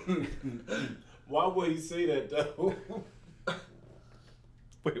can. Why would he say that though?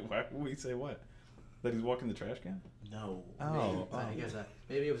 Wait, why would we say what? That he's walking the trash can? No. Oh, I guess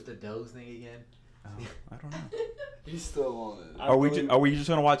maybe it was the doze thing again. I don't know. He's still on it. Are we just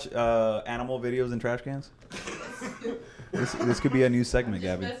gonna watch animal videos in trash cans? This could be a new segment,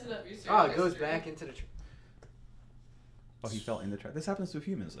 Gabby. Oh, it goes back into the. Oh, he fell in the trash. This happens to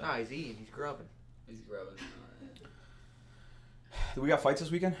humans, though. Nah, he's eating. He's grubbing. He's grubbing. Do we got fights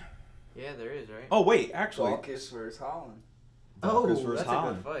this weekend? Yeah, there is, right? Oh wait, actually. Dawkins versus Holland. Oh, Dawkins versus that's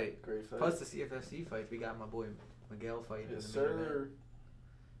Holland. a good fight. Great fight. Plus the CFFC fights, we got my boy Miguel fighting. Yes, in the main event. sir.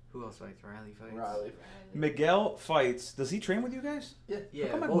 Who else fights? Riley fights. Riley. Miguel fights. Does he train with you guys? Yeah. Yeah.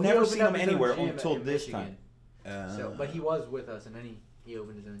 How come I've well, he never opened seen up him his own anywhere gym until in this Michigan. time? But he was with us, and then he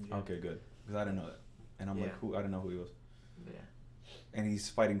opened his own gym. Okay, good. Because I didn't know that, and I'm like, Yeah. who? I didn't know who he was. Yeah. And he's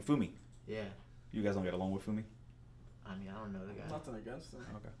fighting Fumi. Yeah. You guys don't get along with Fumi? I mean, I don't know the guy. Nothing against him.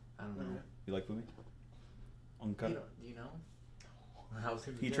 Okay. I don't know. You like Fumi? Uncut. Do you know? How's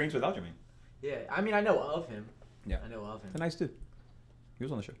him? He trains with Aljamain. Yeah, I mean, I know of him. Yeah. I know of him. He's a nice dude. He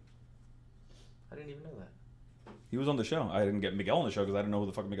was on the show. I didn't even know that. He was on the show. I didn't get Miguel on the show because I didn't know who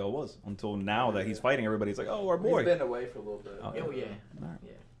the fuck Miguel was until now that he's fighting everybody. It's like, oh, our boy. He's been away for a little bit. Oh, Oh yeah. All right.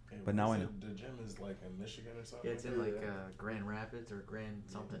 Yeah. But now I know. The gym is like in Michigan or something. Yeah, it's in like Grand Rapids or Grand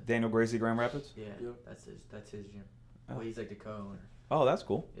something. Daniel Gracie, Grand Rapids. Yeah, Yep. that's his gym. Oh. Well, he's like the co-owner. Oh, that's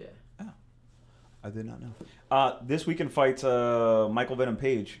cool. Yeah. I did not know. This weekend fights Michael Venom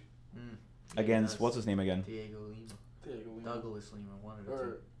Page against what's his name again? Diego Lima. Douglas Lima. One of the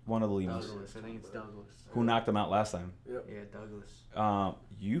two. One of the Limas. Douglas. I think it's Douglas. Who knocked him out last time? Yep. Yeah, Douglas.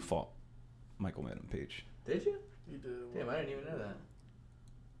 You fought Michael Venom Page. Did you? He did. Damn, I didn't even know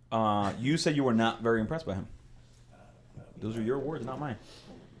that. You said you were not very impressed by him. Those are your words, not mine.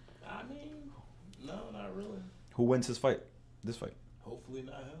 I mean, no, not really. Who wins this fight? This fight? Hopefully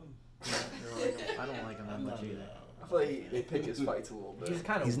not him. I don't like him that much either. I feel like they pick his fights a little bit. He's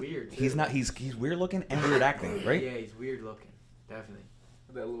kind of weird. Too. He's not. He's weird looking and weird acting, right? Yeah, he's weird looking. Definitely.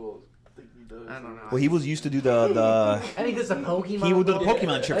 That little thing he does. I don't know. Well, he was used to do the. I think this is a Pokemon. He would do the ball.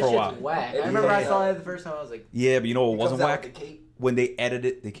 Pokemon shit That for a shit's while. Whack. Yeah. I remember I saw it the first time. I was like, Yeah, but you know what He wasn't comes out whack? with the cape. When they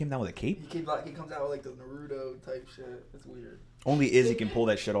edited, they came down with a cape. He comes out with like the Naruto type shit. It's weird. Only Izzy can pull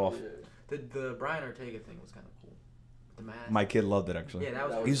that shit off. Yeah. the Brian Ortega thing was kind of cool. The mask. My kid loved it actually. Yeah, that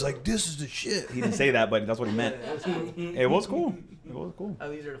was. He's like, "This is the shit." He didn't say that, but that's what he meant. Yeah, that was cool. It was cool. It was cool. Oh,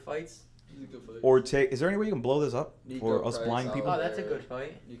 these are the fights. He's a good fighter. Or take. Is there any way you can blow this up Nico for us Price, blind people? Oh, that's a good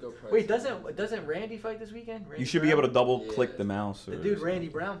fight. Nico Price. Wait, doesn't Randy fight this weekend? Randy You should be Brown? able to double click Yeah. the mouse. Or The dude something. Randy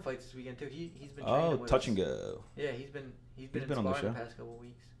Brown fights this weekend too. He's been training Oh, with touch us. and go. Yeah, he's been in been on the sparring show. the past couple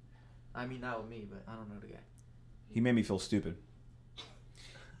weeks. I mean, not with me, but I don't know the guy. He made me feel stupid.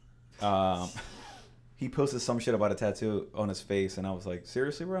 He posted some shit about a tattoo on his face, and I was like,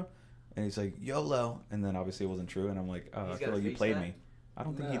 "Seriously, bro?" And he's like, "YOLO," and then obviously it wasn't true, and I'm like, "Oh, He's I got feel a like you face played tat? me." I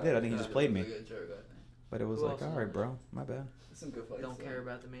don't think he did. I think he just played me. Like a jerk, I think. But it was Who like, else all is right, there? bro, my bad. Some good fights. Don't though. care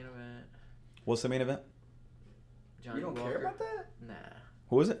about the main event. What's the main event? Johnny You don't Walker. care about that? Nah,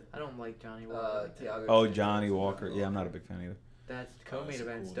 Who is it? I don't like Johnny Walker. Like that. Thiago Oh, Santos. Johnny Walker. Yeah, I'm not a big fan either. That's co-main that's a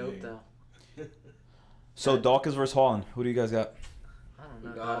event's cool dope name. though. So Dawkins versus Holland. Who do you guys got? I don't We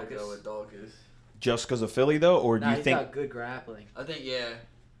know. gotta Dawkins. go with Dawkins. Just because of Philly though, or do Nah, you he's think? got good grappling. I think, yeah.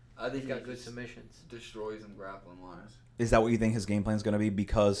 I think He's got he good just submissions. destroys him grappling wise. Is that what you think his game plan is going to be?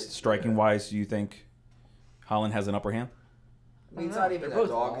 Because striking wise, do you think Holland has an upper hand? I mean, it's I not don't even know. that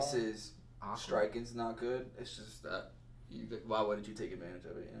They're both Dawkins' awkward. striking's not good. It's just that why wouldn't you take advantage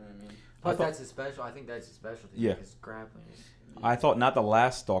of it? You know what I mean? Plus, thought- that's his special. I think that's his specialty. Yeah. His grappling. I thought not the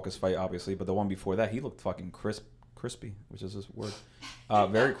last Dawkins fight, obviously, but the one before that, he looked fucking crispy, which is his word.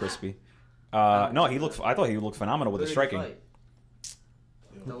 Very crispy. No, he looked. I thought he looked phenomenal with Who the did he striking. fight?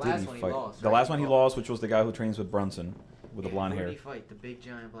 The Who last did one he fight? lost. The right? last one he lost, which was the guy who trains with Brunson with the blonde Who hair. did he fight? The big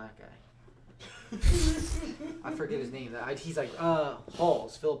giant black guy. I forget his name. He's like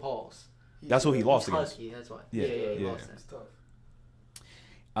Halls, Philip Halls. That's who he lost He's against. Husky. That's why. Yeah, he yeah. lost It's him.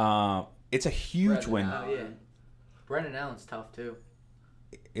 tough. It's a huge Brendan win. Allen. Oh yeah. Brendan Allen's tough too.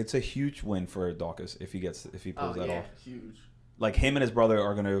 It's a huge win for Dawkins if he pulls that yeah. off. Huge. like him and his brother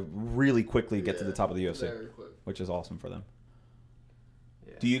are gonna really quickly get to the top of the UFC, Very quick. which is awesome for them.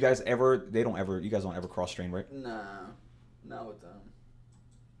 Yeah. Do you guys ever? You guys don't ever cross train, right? Nah, not with them.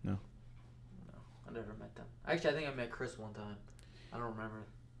 No. No, I never met them. Actually, I think I met Chris one time. I don't remember.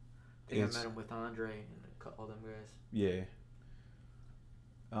 I think I met him with Andre and all them guys. Yeah.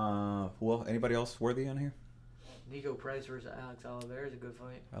 Well, anybody else worthy on here? Nico Price versus Alex Oliveira is a good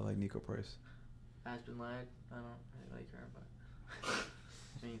fight. I like Nico Price. Aspen Lag, I don't really like her, but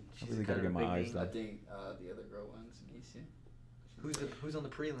I mean, she's really kind gotta of a get my big eyes name. I done. think the other girl wins against you. Who's on the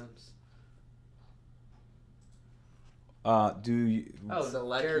prelims? Do you? Oh,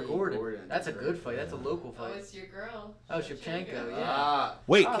 Selecki Jared Gordon. Gordon. That's a good fight. That's a local Oh, fight. it's your girl. Oh, Shevchenko, yeah. Ah,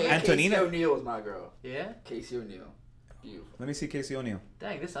 Wait, Oh, Casey Antonina. O'Neal is my girl. Yeah? Casey O'Neal. Beautiful. Let me see Casey O'Neal.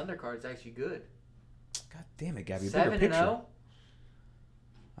 Dang, this undercard's actually good. God damn it, Gabby! 7 Bigger and picture. 0?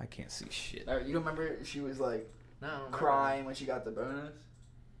 I can't see shit. You don't remember she was like No, I don't remember. crying when she got the bonus?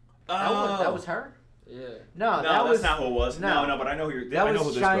 That was her? Yeah. No, that was who it was. no. But I know who you're. that I know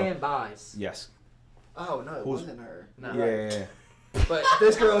was who this Cheyenne girl. Buys. Yes. Oh no, it Who's- wasn't her. No. Yeah. But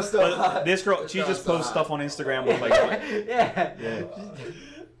this girl is still But hot. this girl, This she girl's just still posts hot. stuff on Instagram with like, yeah. yeah.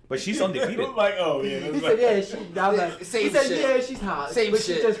 But she's undefeated. I'm like, oh yeah. He said, yeah, she, I'm like, Same he said, shit. yeah, she's hot. Same but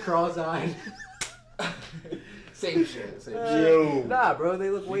shit. she's just cross-eyed. Same shit. Same shit. Yo. Nah, bro, they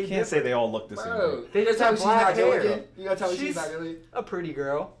look way You can't say different. they all look the same. Bro, They you just gonna have tell me she's black not hair. Jamaican? You gonna tell me she's She's- not really? A pretty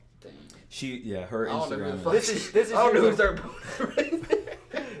girl. Damn. Her I don't know who the Instagram. fuck Is, This is I don't know your- who's our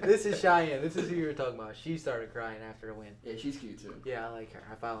right This is Cheyenne. This is who you were talking about. She started crying after the win. Yeah, she's cute too. Yeah, I like her.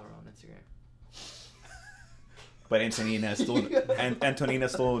 I follow her on Instagram. but Antonina is still. Antonina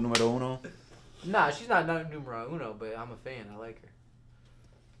is still numero uno. Nah, she's not numero uno, but I'm a fan. I like her.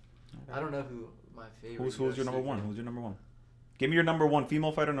 I don't know who my favorite. Who's your UFC number one? fan- Who's your number one? Give me your number one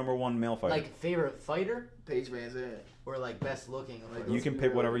female fighter, number one male fighter. Like favorite fighter Paige Van Zandt. or like best looking? Like, you can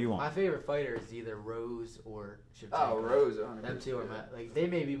pick whatever you want. my favorite fighter is either Rose or Shevchenko. Oh, Rose. 100%. Them two are my like. They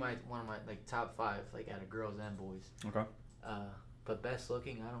may be one of my like top 5 like out of girls and boys. Okay. But best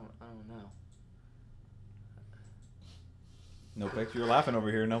looking, I don't know. No picks. You're laughing over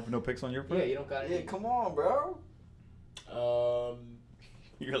here. No picks on your Yeah, pick. you don't got Yeah, any. come on, bro.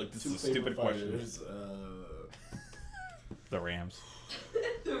 You're like this Two is a stupid favorite question. fighters, The Rams.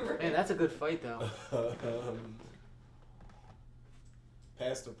 Man, that's a good fight though.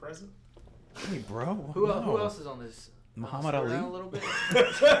 past or present? Hey, bro. Who no. who else is on this? Muhammad Slow Ali? down a little bit.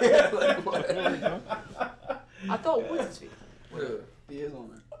 Like, what? I thought what's his feet? Dude, he is on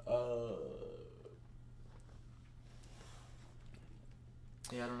there.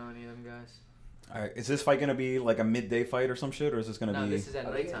 Yeah, I don't know any of them guys. All right. Is this fight gonna be like a midday fight or some shit, or is this gonna No, be? this is at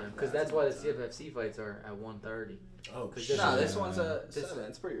I think nighttime because that's why the CFFC fights are at 1:30. Oh, 'Cause shit. Nah, this Yeah. one's a This- 7.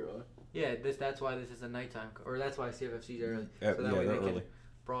 It's pretty early. Yeah, that's why this is a nighttime, or that's why CFFC's early. Yeah, So that yeah, way they're they can early.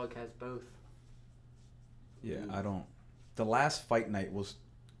 broadcast both. Yeah, I don't. The last fight night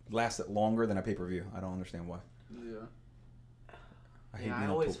lasted longer than a pay per view. I don't understand why. Yeah. I hate Yeah, I being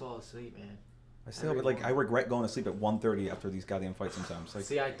always on fall asleep, man. I still, every but like, I morning. regret going to sleep at 1:30 after these goddamn fights sometimes. Like,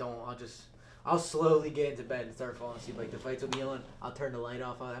 See, I don't. I'll slowly get into bed and start falling asleep. Like the fights will be on, I'll turn the light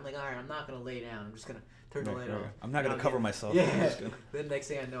off. I'm like, all right, I'm not gonna lay down. I'm just gonna turn the right, light right. off. I'm not gonna I'll cover get- myself. I'm Yeah. just gonna- Then next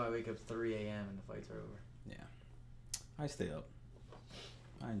thing I know, I wake up 3 a.m. and the fights are over. yeah. I stay up.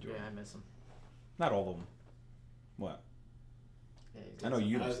 I enjoy Yeah, it. I miss them. Not all of them. What? Yeah, I know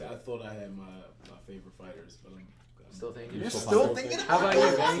you. I thought I had my favorite fighters, but I'm Still thinking. You're You're still still fine. thinking How about you,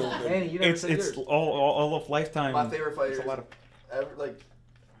 Still Manny? thinking. Manny, you never It's said yours. all of Lifetime. My favorite fighter. It's a lot of. Ever, like,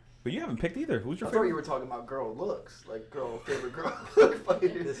 But you haven't picked either. Who's I your thought you favorite? were talking about girl looks. Like, favorite girl look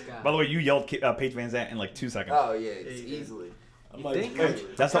fighters. This guy. By the way, you yelled Paige Van Zandt in like 2 seconds. Oh, yeah, it's Yeah, you did. easily. I'm You like,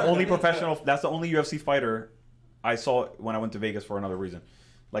 think? That's the only professional. That's the only UFC fighter I saw when I went to Vegas for another reason.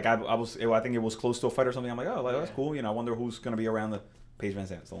 Like I think it was close to a fight or something. I'm like, oh, like, that's Yeah. cool. You know, I wonder who's gonna be around the Paige Van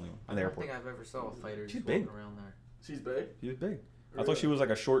Zandt's the only one I in the don't airport. think I've ever saw a fighter She's just big. walking around there. She's big. She was big. I thought she was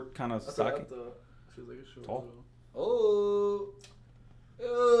like a short kind of I stocky. thought she was like a short Tall. girl. Oh.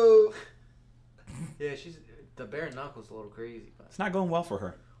 Oh. Yeah, the bare knuckles a little crazy, but It's not going well for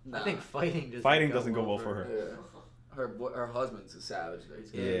her. I think fighting Doesn't go well for her. Yeah. Her husband's a savage. Though.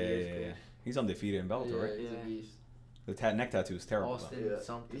 He's Yeah, Yeah, yeah, he is yeah, good. yeah. He's undefeated in Bellator, Yeah, right? he's Yeah. a beast. The neck tattoo is terrible. though. Austin Yeah.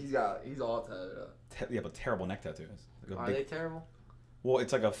 something. He's all tatted up. Yeah, but terrible neck tattoos. Like a Are big- they terrible? Well,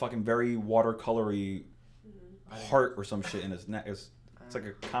 it's like a fucking very watercolory Mm-hmm. heart or some shit in his neck. It's like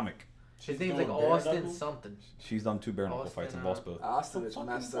a comic. His She's name's like doing bare Austin knuckles? something. She's done 2 bare knuckle Austin, fights and lost both. Austin Fucking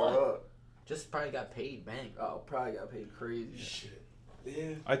messed what? her up. Just probably got paid, bang. Oh, probably got paid crazy. shit.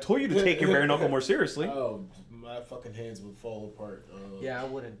 Yeah. I told you to take your bare knuckle more seriously. Oh, my fucking hands would fall apart. Yeah, I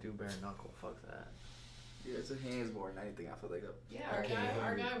wouldn't do bare knuckle. Fuck that. Yeah, it's a hands more than anything. I feel like. Yeah,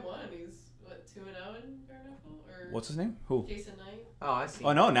 our guy won. He's what 2-0 in bare knuckle or What's his name? Who? Jason Knight. Oh, I see.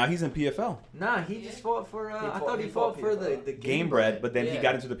 Oh no, now he's in PFL. Nah, he just fought for. I thought he fought for the Game Bred, but then he Yeah.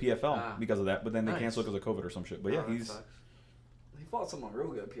 got into the PFL because of that. But then they Nice. canceled because of COVID or some shit. But yeah, Oh, that he's. sucks. He fought someone real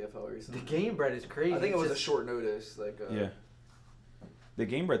good at PFL recently. The Game Bred is crazy. I think it was It's a short notice. Like. Yeah. The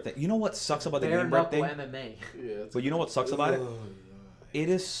Game Bred thing. You know what sucks about the bare Game Bred knuckle thing? MMA. Yeah. But you know what sucks about it? Ugh. It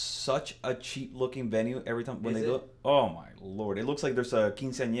is such a cheap looking venue every time when Is they do it? it. Oh my lord! It looks like there's a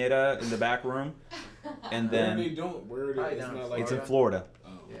quinceañera in the back room, and Where are they then doing? Where are they? Probably It's down not in like it's in Florida.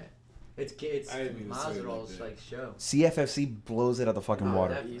 Florida. Oh. Yeah. It's I didn't mean to say it like Masvidal's that. like show. CFFC blows it out the fucking Oh,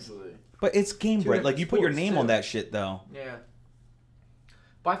 water. definitely. Easily. But it's Game Two Bred. Like different you put your sports, name too. on that shit though. Yeah.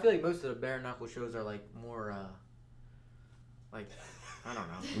 But I feel like most of the bare knuckle shows are like more like I don't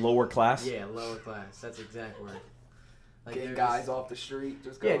know. Lower class. Yeah, lower class. That's the exact word. Like Getting they're guys just, off the street.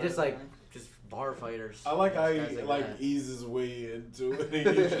 Just Yeah, going just in like there. just bar fighters. I like how Guys he like that. eases his way into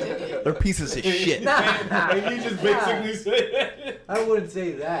it. They're pieces of shit. Nah. Like he just basically said. I wouldn't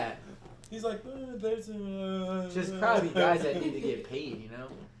say that. He's like, there's a. Just probably guys that need to get paid, you know.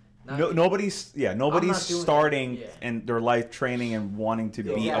 Not Nobody's doing starting that, yeah. and their life training and wanting to be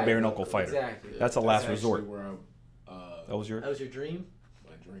a Exactly. bare knuckle fighter. Exactly. That's a last actually resort. Where That was your. That was your dream.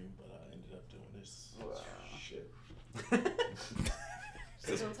 my dream, but I ended up doing this shit.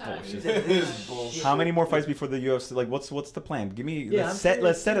 Single time. bullshit. This bullshit. How many more fights before the UFC? Like, what's the plan? Give me. Yeah, let's I'm set.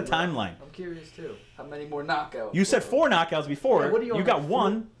 Let's curious set a too, bro. timeline. I'm curious too. How many more knockouts? You said 4 knockouts before. Yeah, what do you you want, got like,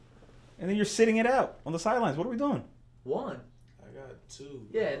 1, and then you're sitting it out on the sidelines. What are we doing? One. I got 2.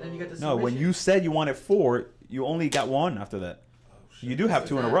 Yeah, and then you got the No, when submission. you said you wanted 4, you only got 1 after that. Oh, shit. You do have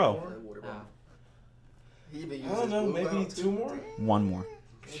 2 in a row. Water Ah, bottle. He even I uses don't know, blue maybe belt, too. 2 more. 1 more.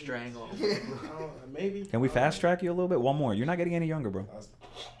 strangle. Maybe. Can we fast track you a little bit? 1 more. You're not getting any younger, bro.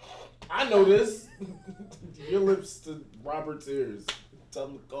 I know this. Your lips to Robert's ears. Tell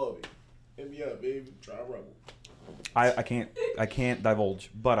him to call me. Hit me up, baby. Try rebel. I can't divulge,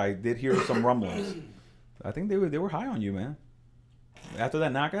 but I did hear some rumblings. I think they were high on you, man. After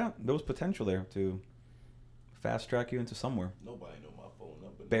that knockout, there was potential there to fast track you into somewhere. Nobody know my phone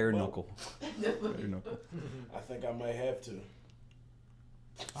number. Bare Well, knuckle. Bare knuckle. I think I might have to.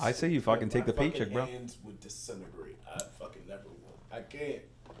 I say you fucking take the My paycheck, fucking bro. hands would disintegrate. I fucking never will. I can't.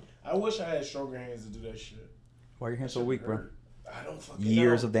 I wish I had stronger hands to do that shit. Why are your hands That so shit weak, bro? hurt. I don't fucking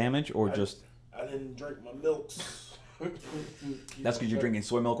Years know. of damage, or I- just I didn't drink my milks. that's because you're drinking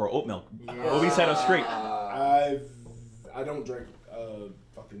soy milk or oat milk. Yeah. Obi set us straight. I don't drink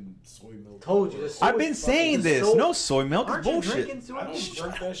fucking soy milk. Told you this. I've been saying this. So- No soy milk is Aren't you bullshit. drinking soy I don't milk?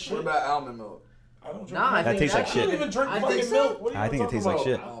 drink that shit. What about almond milk? I don't drink Nah, I milk. That think tastes like I shit. don't even drink I fucking think so. milk. What are you I think it talking tastes like about?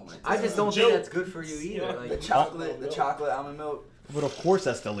 shit. Oh my god. I just don't Joke. think that's good for you either. Yeah. The Like, chocolate almond milk. But of course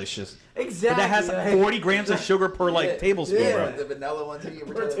that's delicious. exactly. But that has like, 40 grams of sugar per Yeah, tablespoon, yeah, bro. the vanilla one too.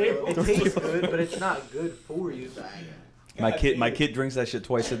 Per table. It tastes good, but it's not good for you. My God, kid drinks that shit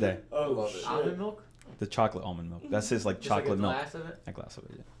twice a day. Oh Love it. shit. Almond milk? The chocolate almond milk. That's his like Just chocolate like a milk. glass of it? A glass of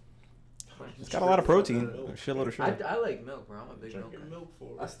it, yeah. It's got a lot of protein. A shitload of sugar. I like milk, bro. I'm a big milk Drinking guy. milk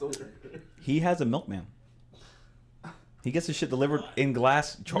for I still drink. He has a milkman. He gets his shit delivered in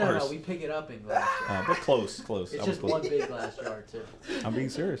glass jars. No, we pick it up in glass. But close. It's I was just close. one big glass jar, too. I'm being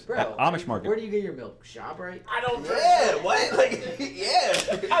serious. Bro, At Amish where market. do you get your milk? ShopRite? I don't drink. Yeah, what? Like,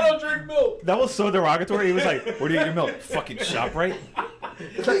 yeah. I don't drink milk. That was so derogatory. He was like, "Where do you get your milk? Fucking ShopRite,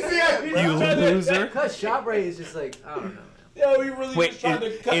 It's like, yeah, you bro. loser." Because ShopRite is just like, I don't know, man. Yo, he really Wait, just tried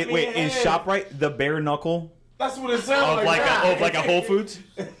to cut me wait, in is half. ShopRite the bare knuckle That's what it sounds of like. like a Whole Foods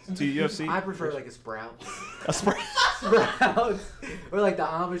to UFC? I prefer like a Sprout. A Sprite. Sprouts. Or like the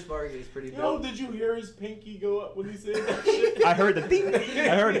Amish market is pretty Yo, dope. did you hear his pinky go up when he said that shit? I heard the ding.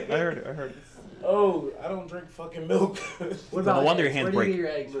 I heard it. Oh, I don't drink fucking milk. What No about wonder your eggs? hands Where do break. you get your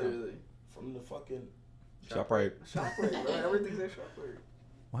eggs from? Literally. From the fucking. ShopRite. ShopRite, bro. Everything's at ShopRite.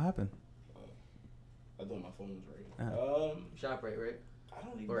 What happened? I thought my phone was ringing. ShopRite, right? I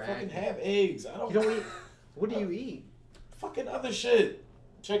don't even Or fucking egg. have eggs. I You don't eat. What do you eat? fucking other shit.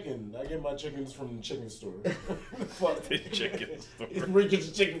 Chicken. I get my chickens from the chicken store. Fuck. Chicken Where you get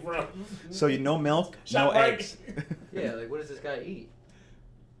your chicken from? So you no milk, no ShopRite. eggs. Yeah, like what does this guy eat?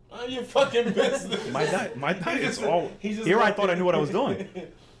 Mind your fucking business. My diet is all. He just Here I want- thought I knew what I was doing.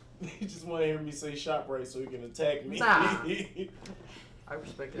 He just want to hear me say ShopRite so he can attack me. Nah. I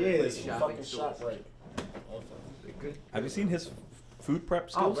respect Yeah, everybody's it's shopping fucking stores. ShopRite. They're good. Have you seen his food prep Oh,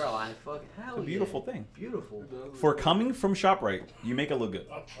 skills. bro, I fucking hell. It's a beautiful thing. Beautiful. For coming from ShopRite, you make it look good.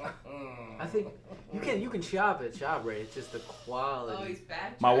 I think you can shop at ShopRite. It's just the quality. Oh, he's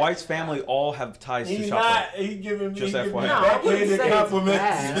bad. My wife's family all have ties to He's ShopRite. not. He giving me Just giving me FYI. No, I wouldn't backhanded say it's compliments.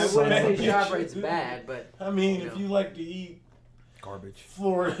 bad. I wouldn't say Man. ShopRite's bad, but I mean, You if know. you like to eat Garbage.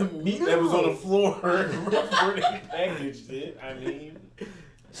 Florida meat that was on the floor before they packaged it, I mean,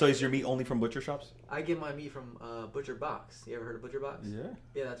 So is your meat only from butcher shops? I get my meat from Butcher Box. You ever heard of Butcher Box? Yeah.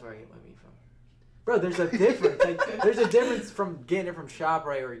 Yeah, that's where I get my meat from. Bro, there's a difference. Like, there's a difference from getting it from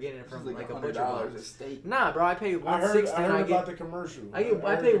ShopRite or getting it from It's like a $100 Butcher a Box. steak. Nah, bro, I pay I heard, 160 I and heard I about get the commercial. I heard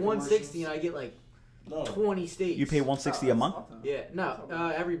pay the 160 and commercials. I get like No. 20 steaks. You pay $160 a month? Yeah,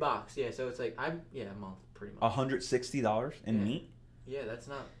 no, every box. Yeah, so it's like a month pretty much. $160 in Yeah. meat? Yeah, that's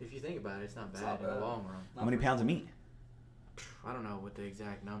not. If you think about it, it's not bad not in the bad. long run. How many pounds of meat? I don't know what the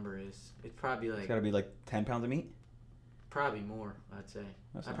exact number is. It's probably It's like got to be like 10 pounds of meat? probably more. I'd say.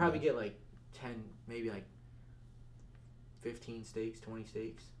 That's I not probably bad. get like 10, maybe like 15 steaks, 20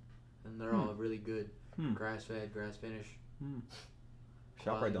 steaks, and they're all really good. Hmm. Grass fed, grass finished.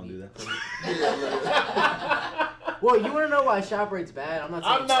 ShopRite don't do that. Well, you want to know why ShopRite's bad? I'm not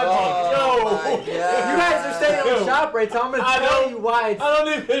saying. I'm not Oh, my talking. God. You guys are staying on ShopRite, so I'm gonna I tell don't- you why it's. I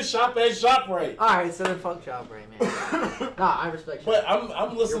don't even shop at ShopRite. All right, so then fuck ShopRite, man. Nah, I respect. But ShopRite.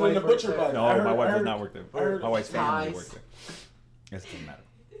 I'm listening wife to works Butcher there? Box. No, I heard- my wife I does heard- not work there. I heard- My wife's family Ties. works there. It doesn't matter.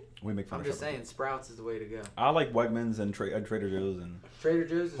 We make fun I'm of just ShopRite. saying, Sprouts is the way to go. I like Wegmans and Trader Joe's and Trader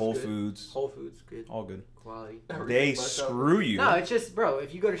Joe's is Whole good. Foods. Whole Foods, good All good. quality. They screw you. No, it's just, bro.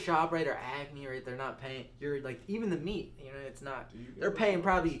 If you go to ShopRite or Acme, right, they're not paying. You're like, even the meat, you know, it's not. They're paying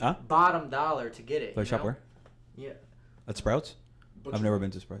probably Huh? bottom dollar to get it. Play you know? shop where? Yeah, At Sprouts? Butcher I've never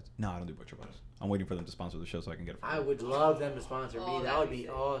been to Sprouts. No, I don't do Butcher Box. I'm waiting for them to sponsor the show so I can get it. I would love them to sponsor me. Oh, That that'd would be be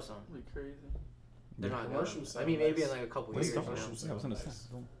sick. awesome. Crazy. They're Yeah. not Commercials going. I sound mean, maybe in nice. like a couple What's years. the You know? commercials? Yeah, I was gonna say. Nice.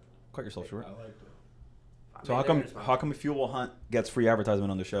 Don't cut yourself short. I like that. So how come Fuel Will Hunt gets free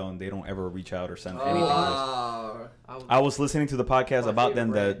advertisement on the show and they don't ever reach out or send anything to us? I was listening to the podcast My about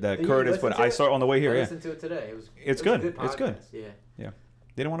them favorite that brand. Curtis, You but listen I to saw it on the way here. I Yeah, listened to it today. It was. It's it was a good. It's good. podcast, Yeah.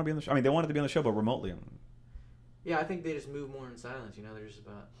 they don't want to be on the show. I mean, they wanted to be on the show, but remotely. Yeah, I think they just move more in silence. You know, they're just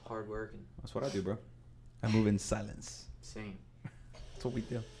about hard work and That's what I do, bro. I move in silence. same. That's what we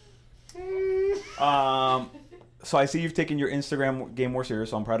do. So I see you've taken your Instagram game more serious,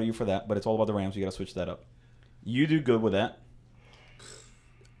 so I'm proud of you for that. But it's all about the Rams. You got to switch that up. You do good with that.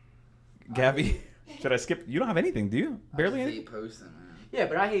 Gabby, should I skip? You don't have anything, do you? Barely I anything. hate posting, man. Yeah,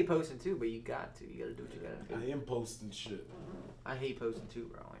 but I hate posting too. But you got to. You got to do what you got to do. And him posting shit. I hate posting too,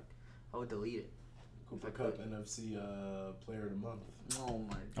 bro. Like, I would delete it. Cooper If I Cup could. NFC Player of the Month. Oh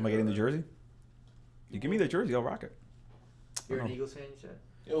my god. Am I getting the jersey? You give me the jersey, I'll rock it. You're an know. Eagles fan, you said?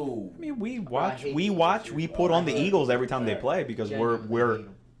 Yo. I mean, we I watch, hate we Eagles watch, too. we put on the Eagles every time they play because Genuinely we're hate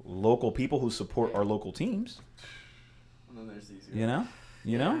 'em. local people who support our local teams. And then there's these. You know,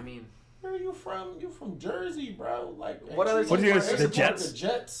 you Yeah, know. I mean, Where you from? You from Jersey, bro? Like What other What are you gonna team say? are The they Jets? The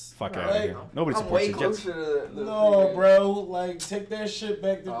Jets. Fuck out Like, of here. Nobody I'm supports way the Jets. closer to the No, bro. Like, take that shit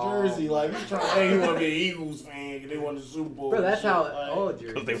back to Oh, Jersey. Like, you trying? Hey, you want to be an Eagles fan? 'Cause they won the Super Bowl. bro, and that's shit. how Like, all jerseys.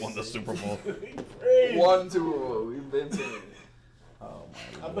 Because they won the Super Bowl. crazy. One Super Bowl. We've been to it. Oh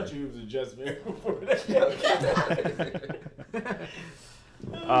I bet you he was a Jets fan before that.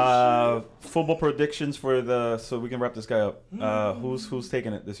 Football predictions for the so we can wrap this guy up. Who's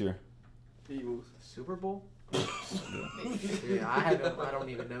taking it this year? Eagles. Super Bowl? Yeah, I don't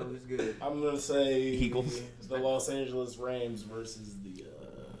even know who's good. I'm gonna say Eagles. the Los Angeles Rams versus the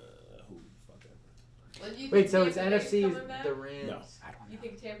who the fuck ever. Well, do you Wait, think so it's Tampa Bay's NFC coming is back? the Rams. No. You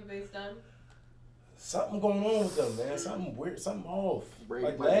think Tampa Bay's done? Something going on with them, man. Something weird, something off. Brady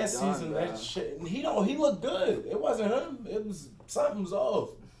Like might be last done, season, bro. that shit. And he looked good. It wasn't him. It was something's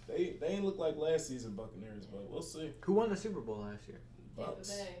off. They ain't look like last season Buccaneers, but we'll see. Who won the Super Bowl last year?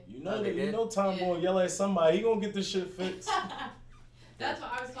 Bucks. Bay. You Oh, know, they you did? know, Tom Yeah. gonna yell at somebody. He gonna get this shit fixed. That's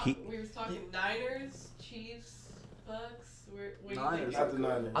what I was talking. He- We was talking Niners, Chiefs, Bucks. What do you Niners. think? Not the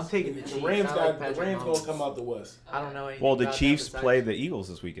Niners. I'm taking the The Chiefs. Rams I like got the Patrick Rams Mahomes. gonna come out the West. I don't know anything Well, the about that Chiefs besides- play the Eagles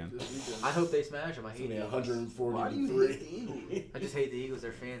this weekend. I hope they smash them. I It's hate gonna the be Eagles. 140 Why do you to hate 3. the Eagles? I just hate the Eagles.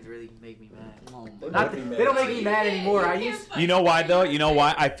 Their fans really make me mad. Oh They my Not might the, be mad. they don't make No, me you mad can't- anymore. you I can't used. fight You know why though? You know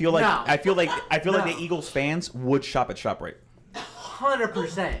why? I feel like No. I feel like No. the Eagles fans would shop at ShopRite.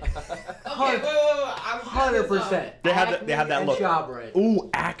 100%. Okay, wait. I'm 100%. They have that look. ShopRite. Ooh,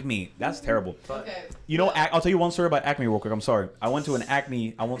 Acme. That's terrible. Okay. You know, I'll tell you one story about Acme real quick. I'm sorry. I went to an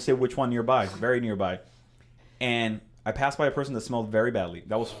Acme. I won't say which one nearby. Very nearby. And I passed by a person that smelled very badly.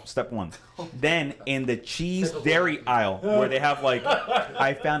 That was step one. Then in the cheese dairy aisle where they have like,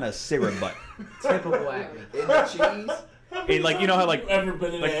 I found a cigarette butt. Typical Acme. In the cheese? In like, you know how like ever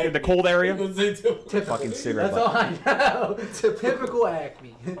been in the cold area? Typical. Fucking cigarette That's all butt. I know. Typical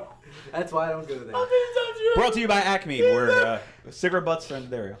Acme. That's why I don't go there. Brought to you by Acme, where cigarette butts are in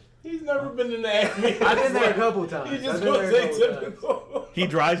the area. He's never been in the Acme. I've been there a couple times. He just I've been gonna there a say couple typical. He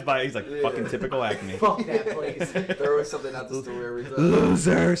drives by, he's like, fucking typical Acme. Fuck that place. Throwing something out the store every time.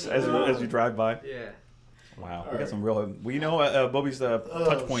 Losers! As you drive by. Yeah. Wow, All we got right. some real. Well, you know, Bobe's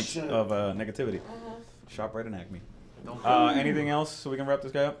touch point shit. of negativity. Shop right in Acme. Don't Anything else so we can wrap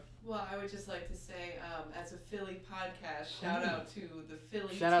this guy up? Well, I would just like to say, as a Philly podcast, shout out to the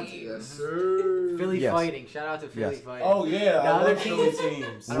Philly Shout out to team. Yes, sir. Philly Yes. fighting. Shout out to Philly Yes. fighting. Oh yeah, The I other love Philly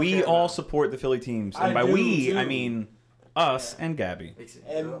teams. I don't We care all about support the Philly teams, I and by do, we, too. I mean us and Gabby.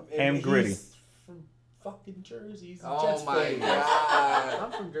 And he's Gritty. from fucking Jersey. He's a Oh Jets my fan. god.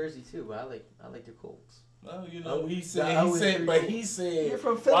 I'm from Jersey too, but I like the Colts. Well, you know, he I said, was pretty he said, You're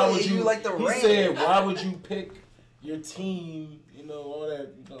from why Philly, would you like the he Rams. said, why would you pick your team, you know, all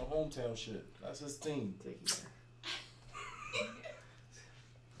that, you know, hometown shit. That's his team. Take you there.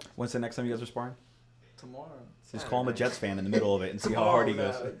 When's the next time you guys are sparring? Tomorrow. Just call him a Jets fan in the middle of it and see how hard he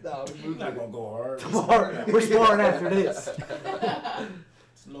goes. No, We're not going to go hard. Tomorrow. We're sparring after this.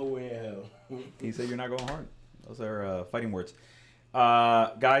 It's no way in hell. He said you're not going hard. Those are fighting words.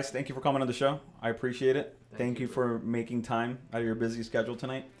 Guys, thank you for coming on the show. I appreciate it. Thank you for making time out of your busy schedule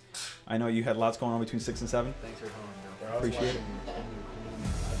tonight. I know you had lots going on between 6 and 7. Thanks for calling, bro. I was Appreciate it.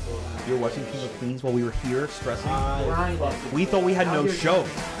 watching You were watching King of Queens while we were here stressing. Grinding. We thought we had no show.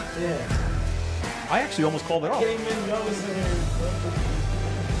 Yeah. I actually almost called it off. Came in, y'all was in here.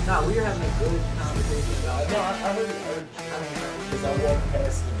 Nah, we were having a good conversation I about know, I heard because I walked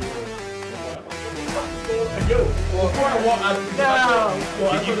past the door. Yo, before I walk,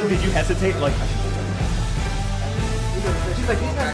 No. Did you hesitate? Like, She's like, these guys